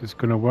 see how this is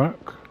going to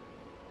work.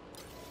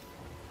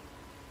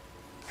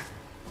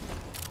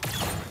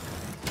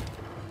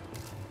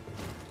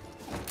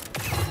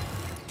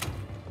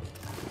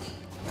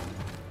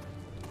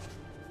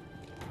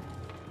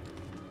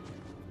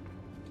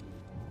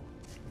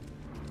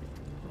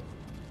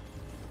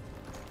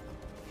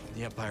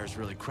 The Empire's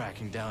really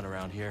cracking down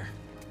around here.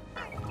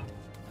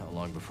 How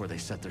long before they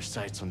set their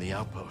sights on the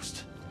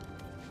outpost?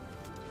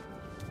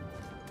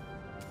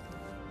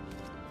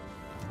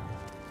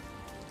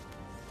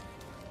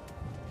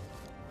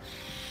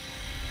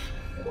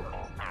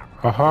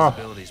 Aha!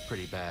 Visibility's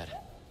pretty bad.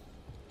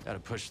 Gotta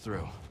push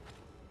through.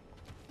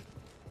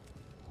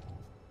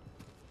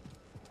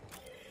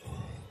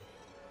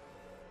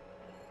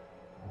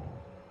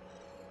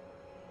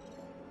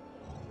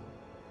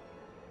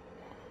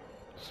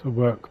 It's a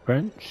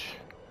workbench.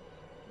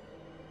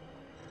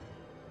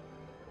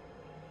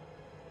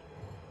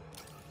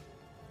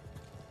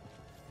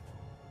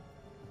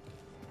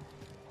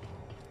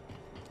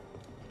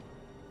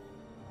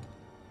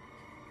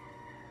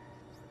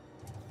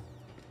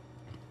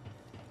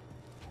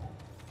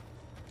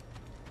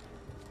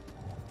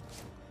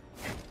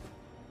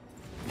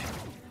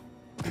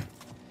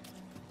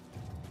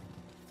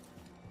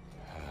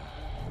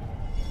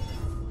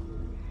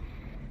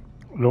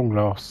 Long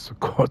last, I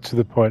got to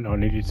the point I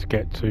needed to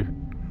get to.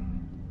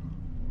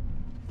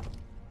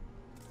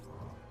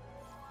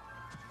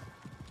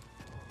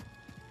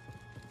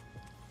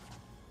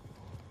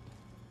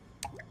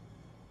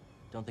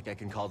 Don't think I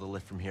can call the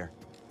lift from here.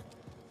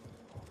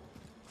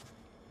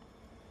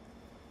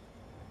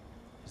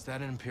 Is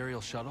that an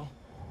Imperial shuttle?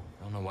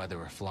 I don't know why they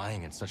were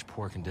flying in such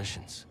poor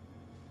conditions.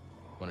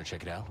 Want to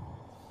check it out?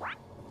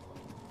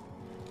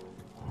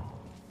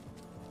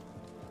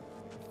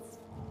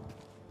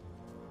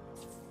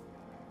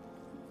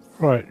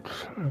 Right,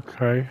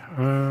 okay.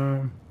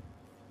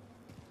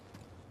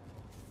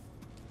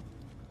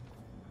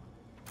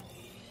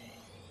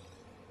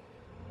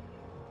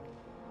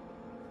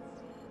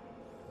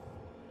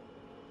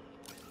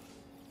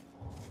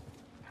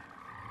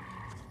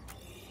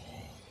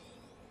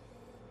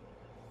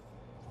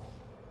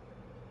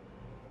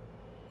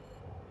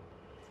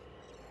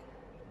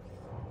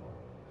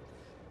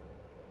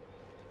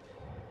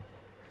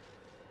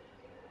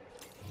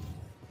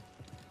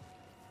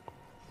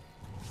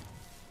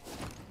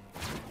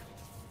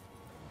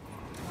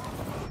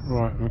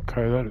 Right,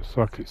 okay, that looks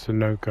like it's a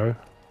no-go.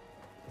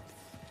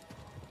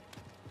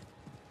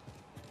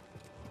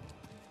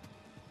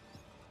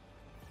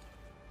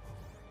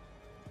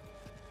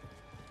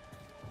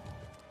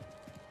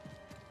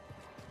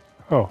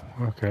 Oh,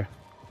 okay.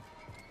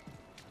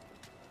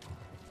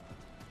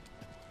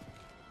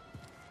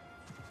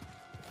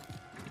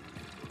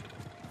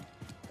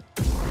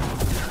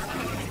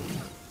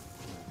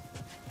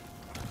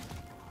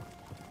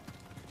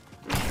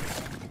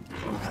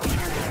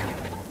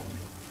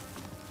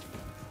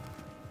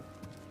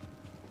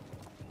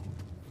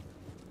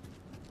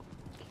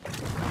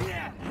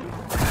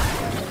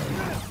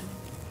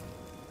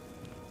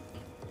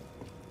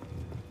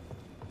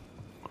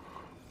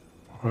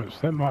 Right, so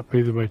that might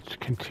be the way to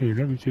continue.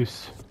 Let me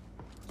just...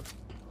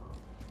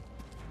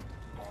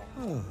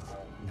 Oh,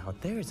 now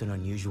there's an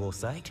unusual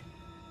sight.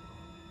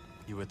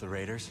 You with the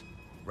Raiders?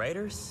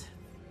 Raiders?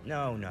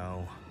 No,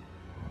 no.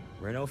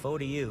 We're no foe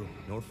to you,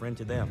 nor friend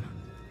to them.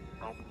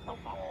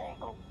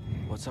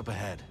 What's up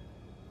ahead?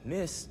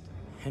 Mist,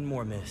 and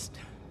more mist.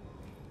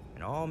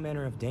 And all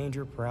manner of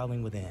danger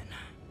prowling within.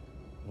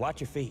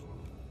 Watch your feet,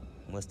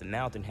 unless the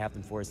mountain have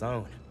them for its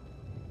own.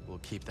 We'll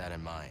keep that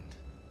in mind.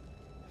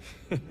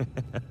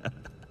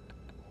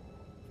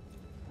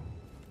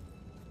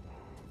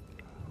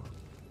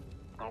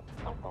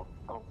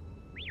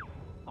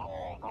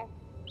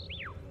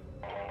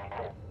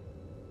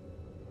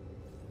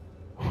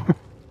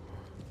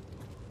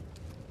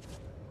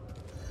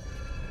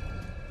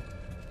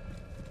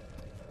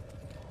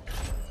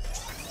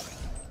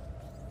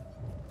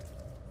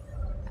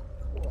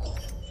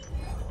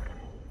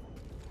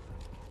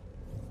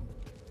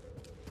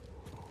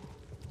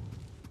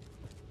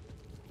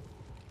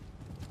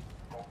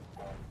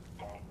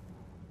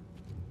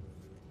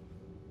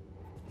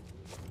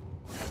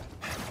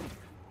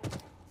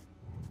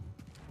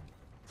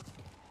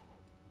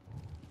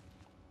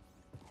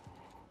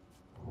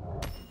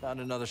 Found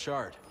another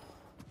shard.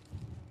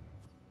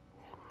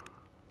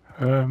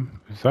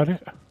 Is that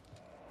it?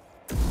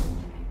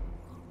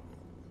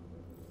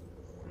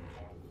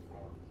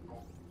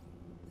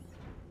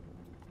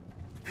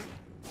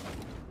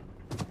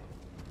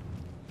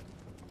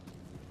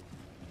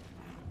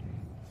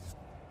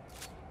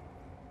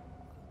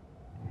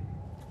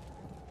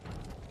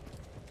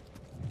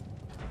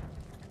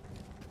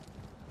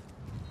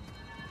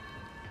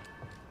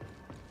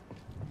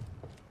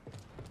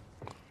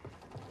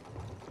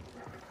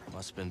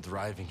 Must have been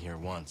thriving here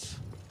once.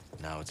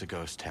 Now it's a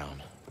ghost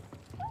town.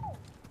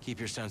 Keep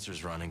your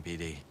sensors running,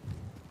 BD.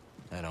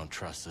 I don't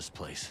trust this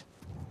place.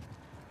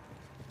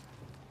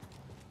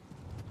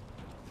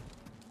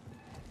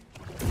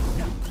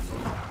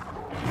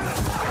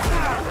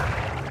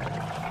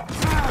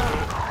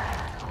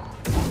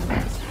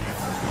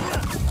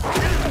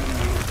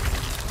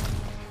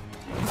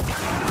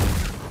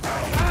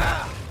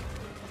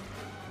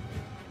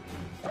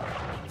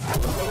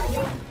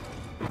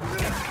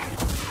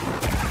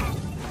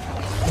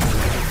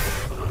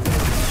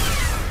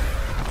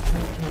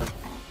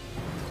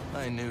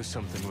 I knew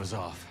something was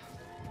off.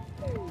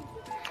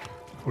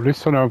 Well,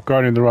 this one I'm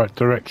going in the right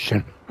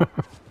direction.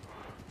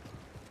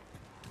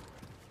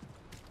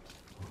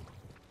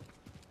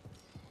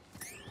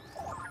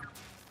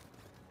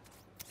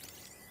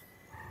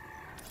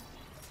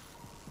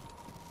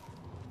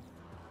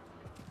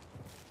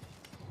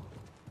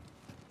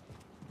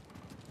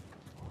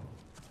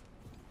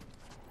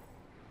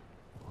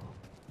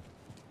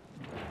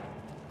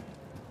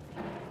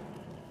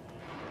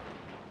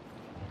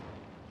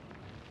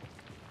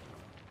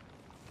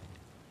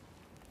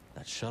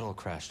 That shuttle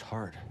crashed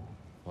hard.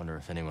 Wonder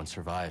if anyone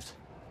survived.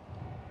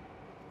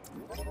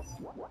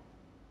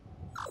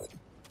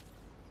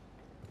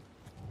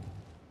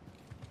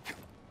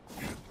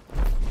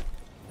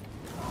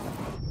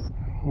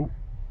 Oh.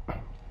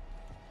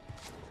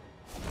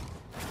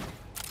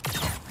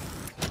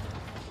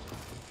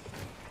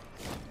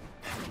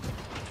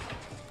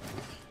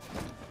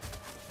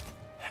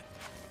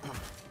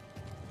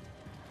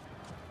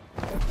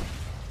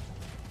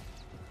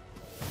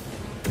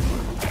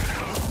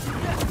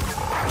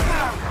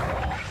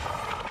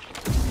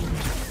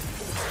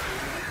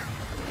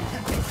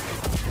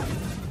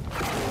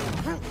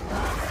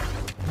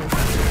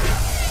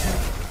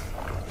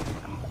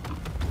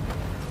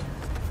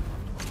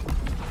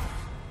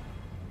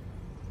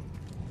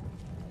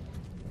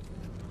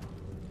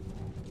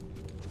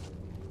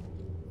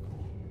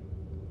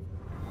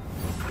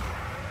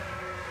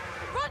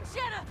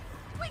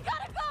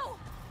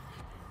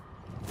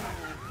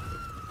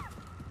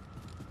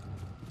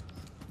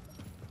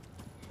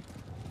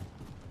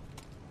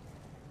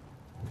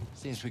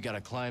 Seems we gotta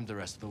climb the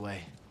rest of the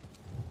way.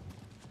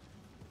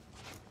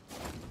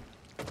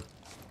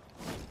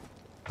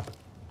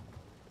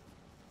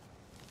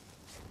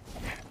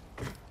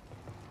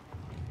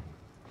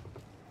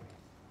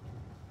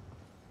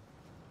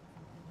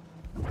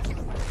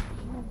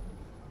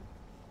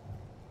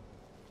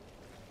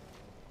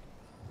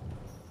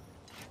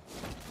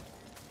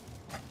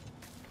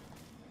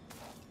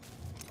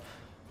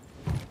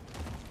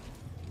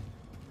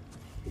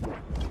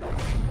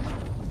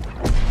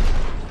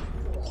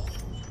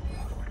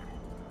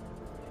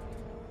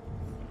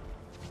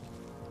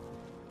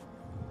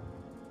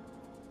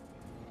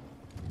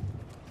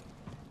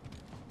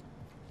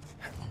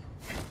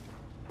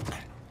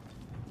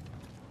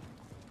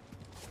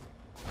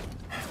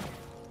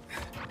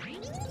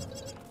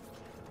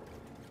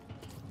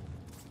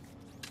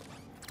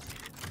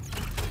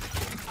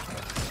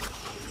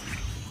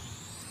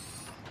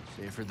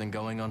 Safer than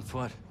going on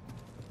foot.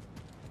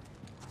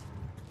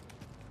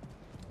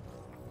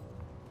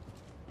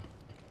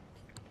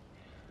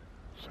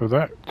 So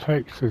that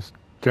takes us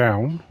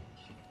down.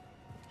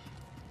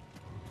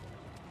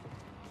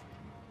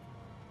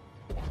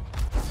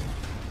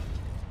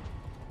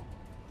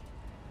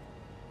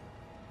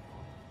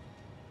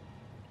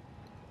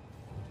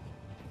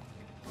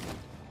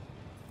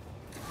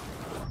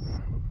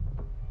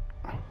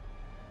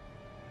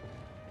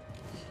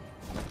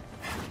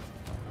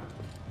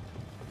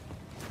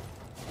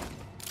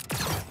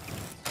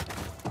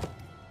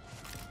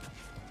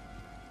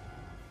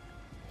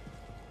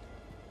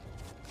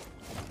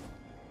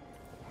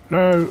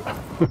 No!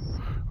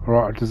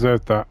 Right, I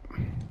deserved that.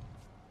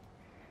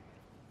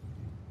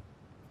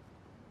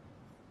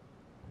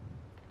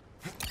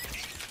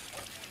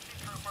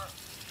 Trooper,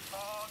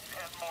 fog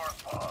and more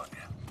fog.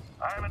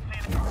 I haven't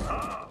seen it.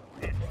 Oh,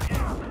 it's you.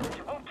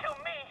 You won't kill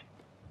me.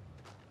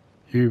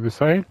 You were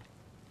saying?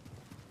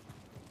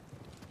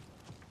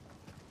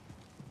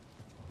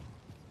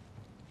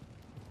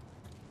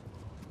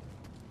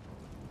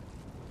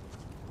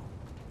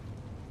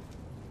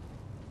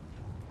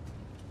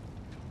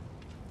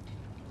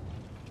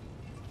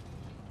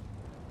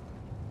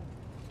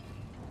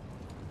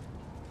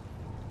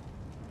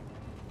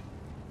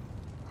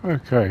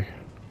 Okay.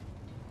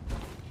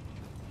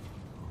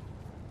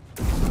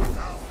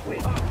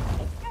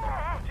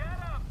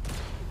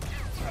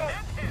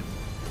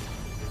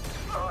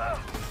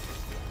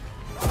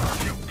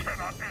 You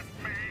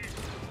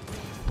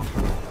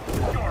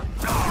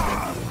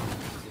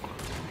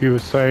you were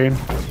saying.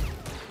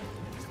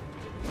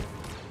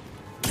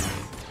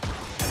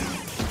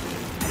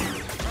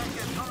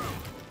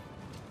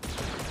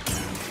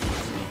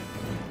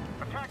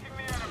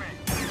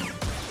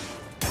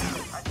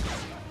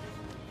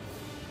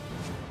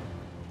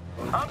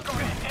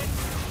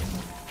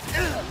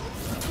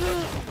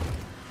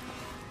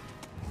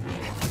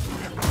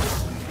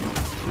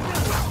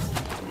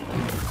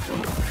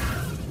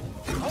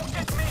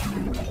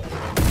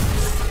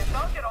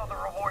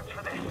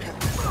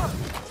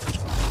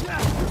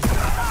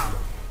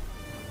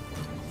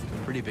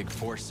 Pretty big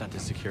force sent to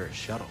secure a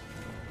shuttle.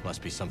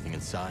 Must be something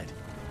inside.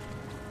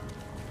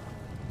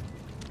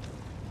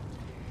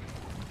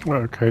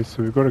 Okay,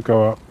 so we've got to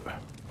go up.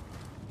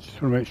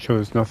 Just want to make sure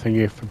there's nothing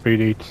here for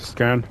BD to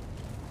scan.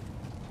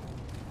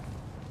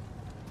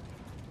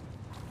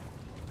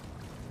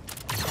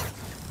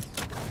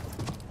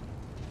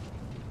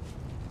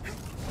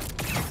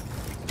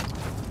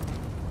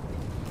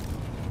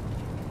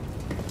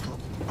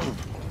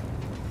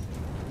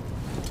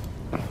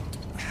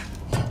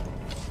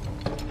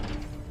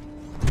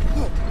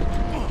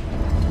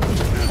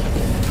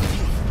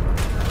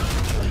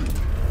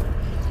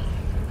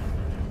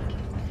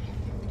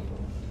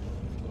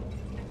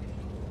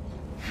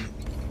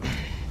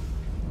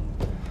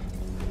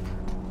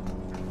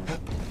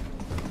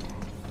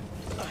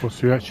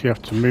 So you actually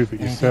have to move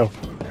it yourself.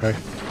 Okay.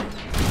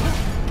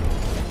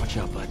 Watch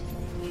out, bud.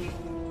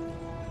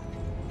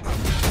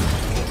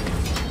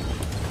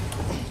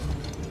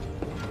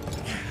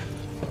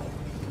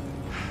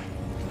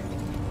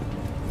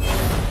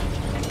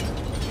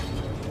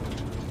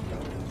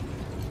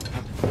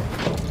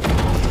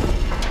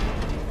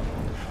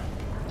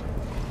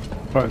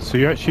 Right, so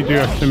you actually do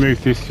have to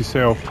move this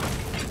yourself.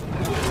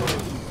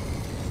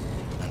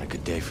 Not a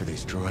good day for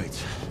these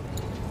droids.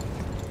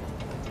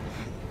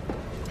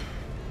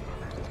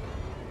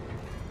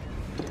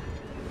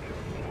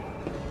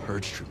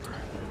 Purge trooper.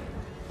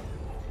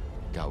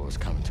 Got what was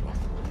coming to him.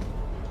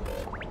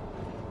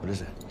 What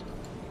is it?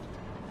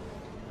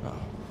 Oh.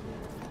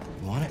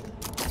 You want it?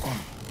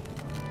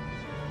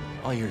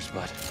 All yours,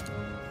 bud.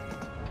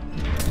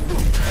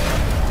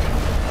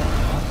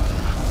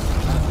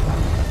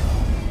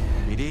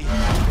 BD?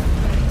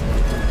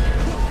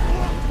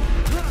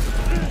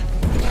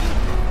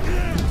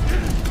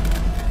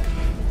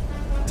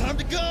 Time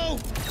to go!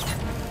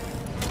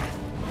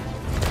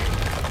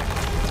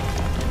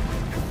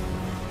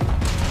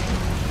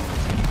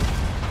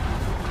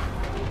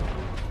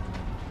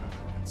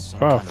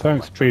 Oh,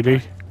 thanks,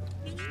 BD.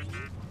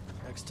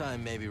 Next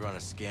time, maybe run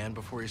a scan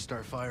before you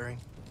start firing.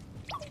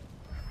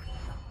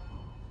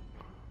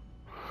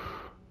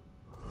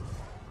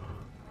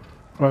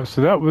 Right,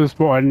 so that was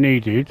what I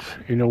needed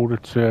in order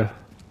to...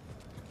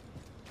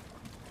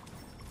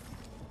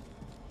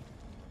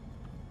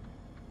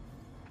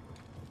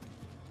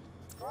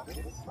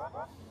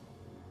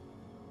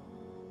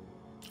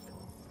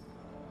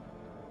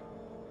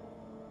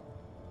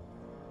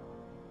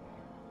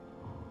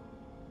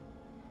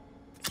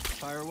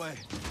 Fire away.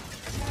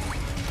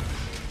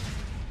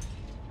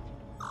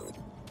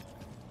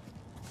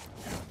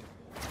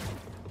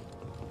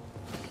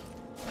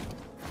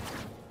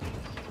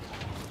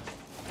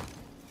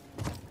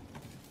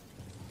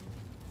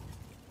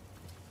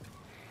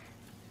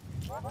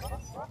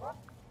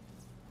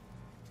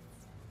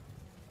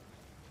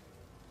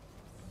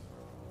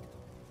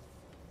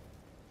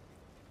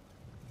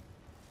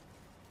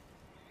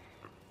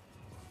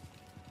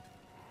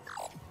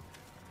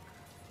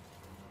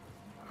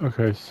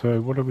 Okay,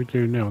 so what do we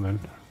do now then?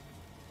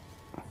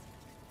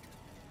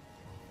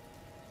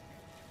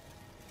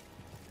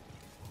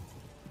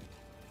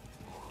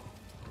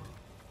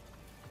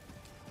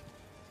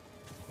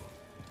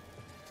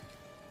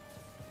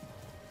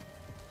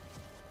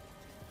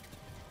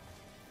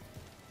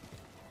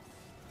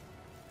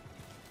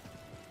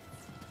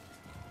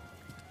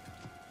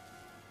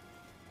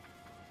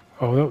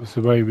 Oh, that was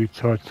the way we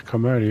tried to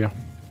come earlier.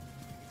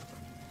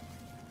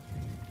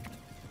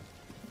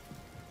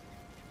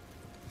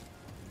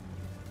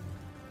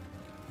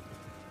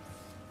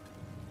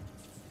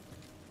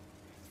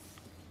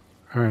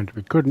 And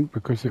we couldn't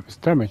because it was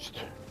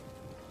damaged.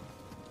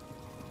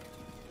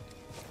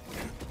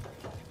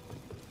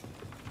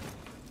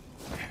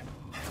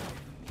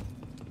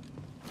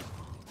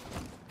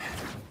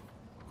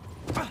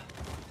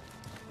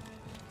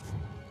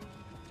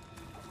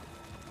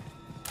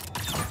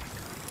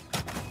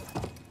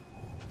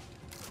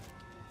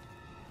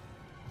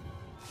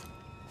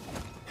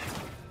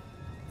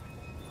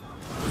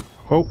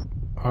 Oh,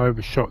 I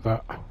overshot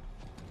that.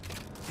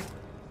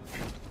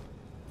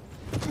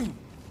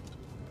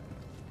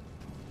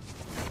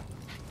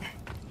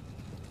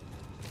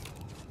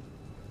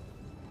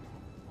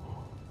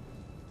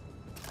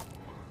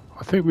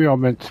 I think we are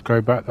meant to go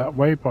back that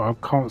way, but I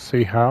can't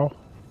see how.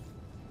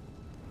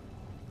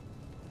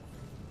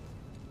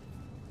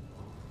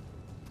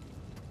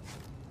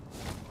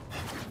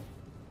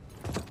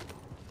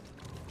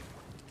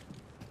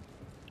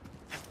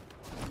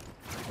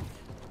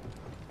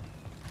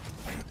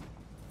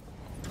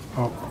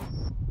 Oh.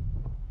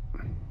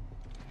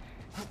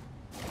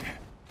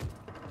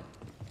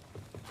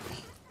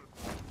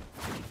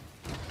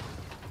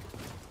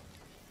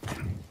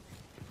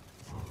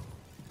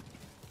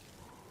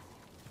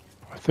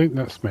 think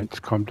that's meant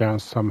to come down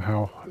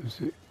somehow.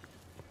 Is it?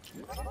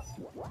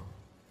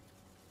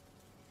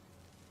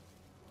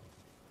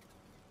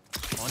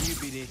 On you,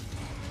 BD.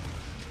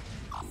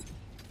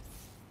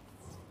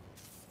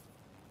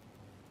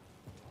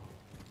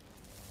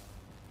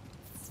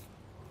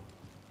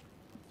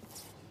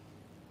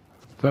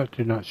 That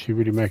didn't actually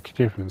really make a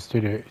difference,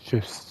 did it? It's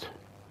just...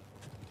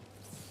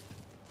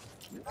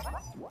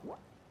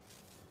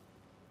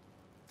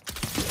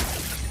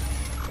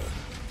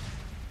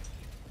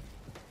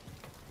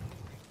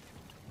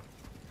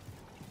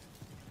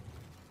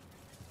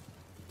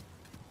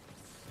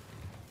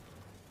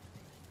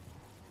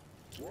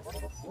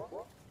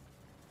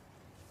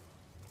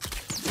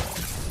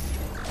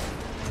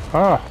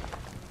 Ah!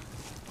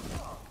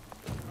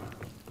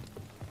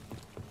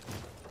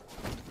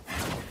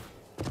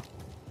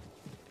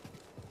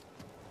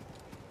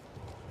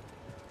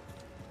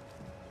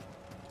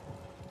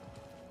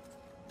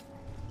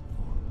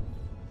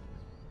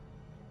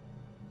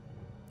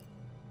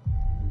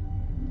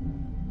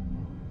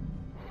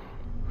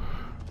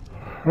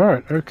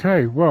 Right,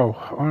 okay, well,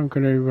 I'm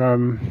going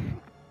to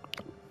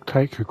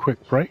take a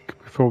quick break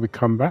before we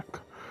come back.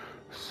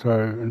 So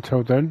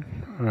until then,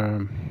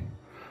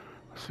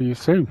 see you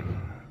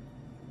soon.